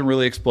 he hasn't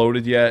really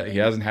exploded yet. He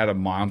hasn't had a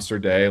monster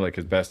day. Like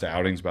his best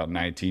outing's about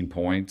 19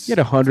 points. He had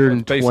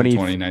 19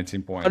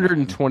 points.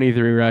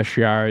 123 rush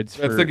yards.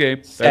 That's the game.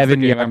 That's 7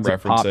 the game yards I'm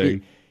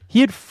referencing. He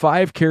had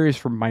 5 carries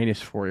for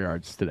 -4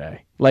 yards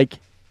today.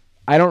 Like,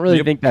 I don't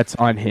really think that's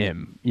on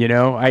him. You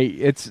know,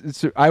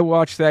 I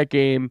watched that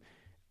game.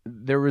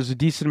 There was a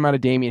decent amount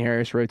of Damian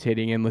Harris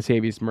rotating in,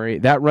 Latavius Murray.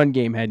 That run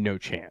game had no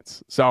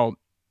chance. So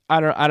I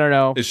don't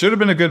know. It should have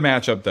been a good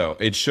matchup, though.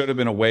 It should have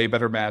been a way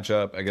better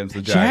matchup against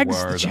the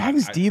Jaguars. The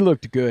Jags D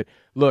looked good.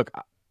 Look,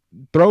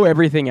 throw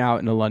everything out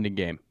in a London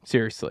game.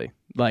 Seriously.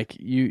 Like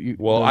you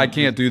well, I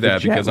can't do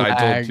that because I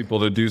told people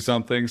to do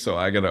something, so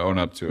I got to own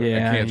up to it.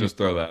 I can't just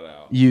throw that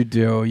out. You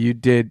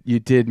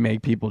did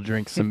make people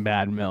drink some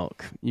bad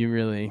milk. You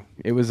really.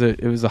 It was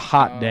a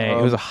hot day.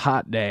 It was a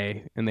hot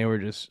day, and they were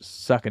just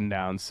sucking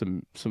down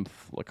some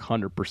like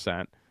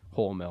 100%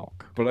 whole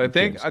milk. But I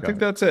think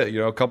that's it. You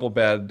know, a couple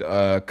bad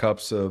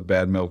cups of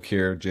bad milk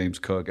here. James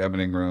Cook, Evan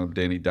Ingram,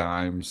 Danny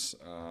Dimes,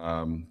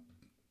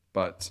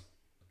 but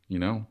you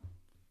know,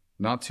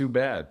 not too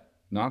bad.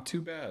 Not too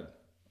bad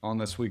on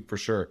this week for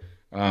sure.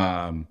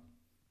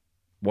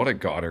 What a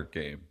Goddard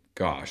game.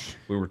 Gosh,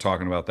 we were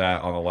talking about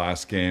that on the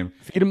last game.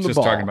 Feed him the ball.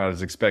 Just talking about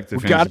his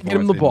expected We got to get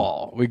him the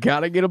ball. We got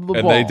to get him the ball.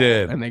 And they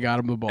did. And they got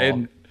him the ball.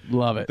 And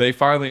love it. They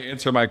finally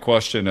answered my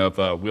question of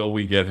will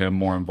we get him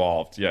more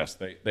involved? Yes,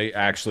 they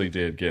actually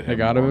did get him. They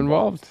got him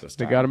involved.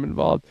 They got him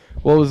involved.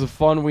 Well, it was a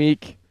fun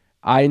week.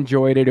 I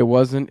enjoyed it. It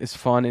wasn't as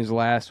fun as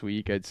last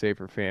week, I'd say,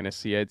 for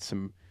fantasy. I had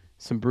some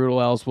brutal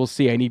L's. We'll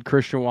see. I need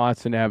Christian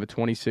Watson to have a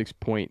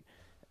 26-point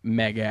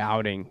mega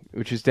outing,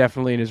 which is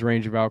definitely in his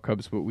range of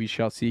outcomes, but we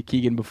shall see.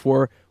 Keegan,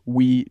 before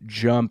we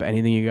jump,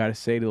 anything you got to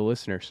say to the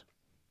listeners?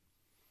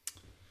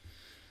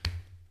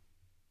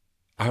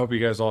 I hope you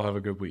guys all have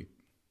a good week.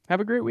 Have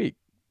a great week.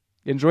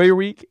 Enjoy your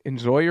week.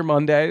 Enjoy your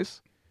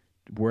Mondays.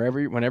 Whenever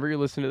you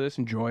listen to this,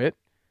 enjoy it.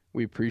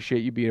 We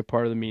appreciate you being a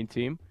part of the Mean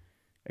Team.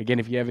 Again,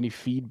 if you have any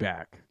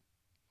feedback,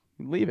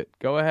 leave it.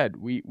 Go ahead.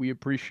 We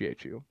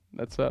appreciate you.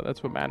 That's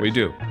what matters. We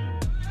do.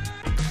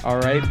 All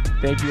right.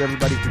 Thank you,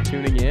 everybody, for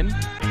tuning in.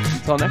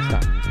 Until next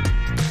time.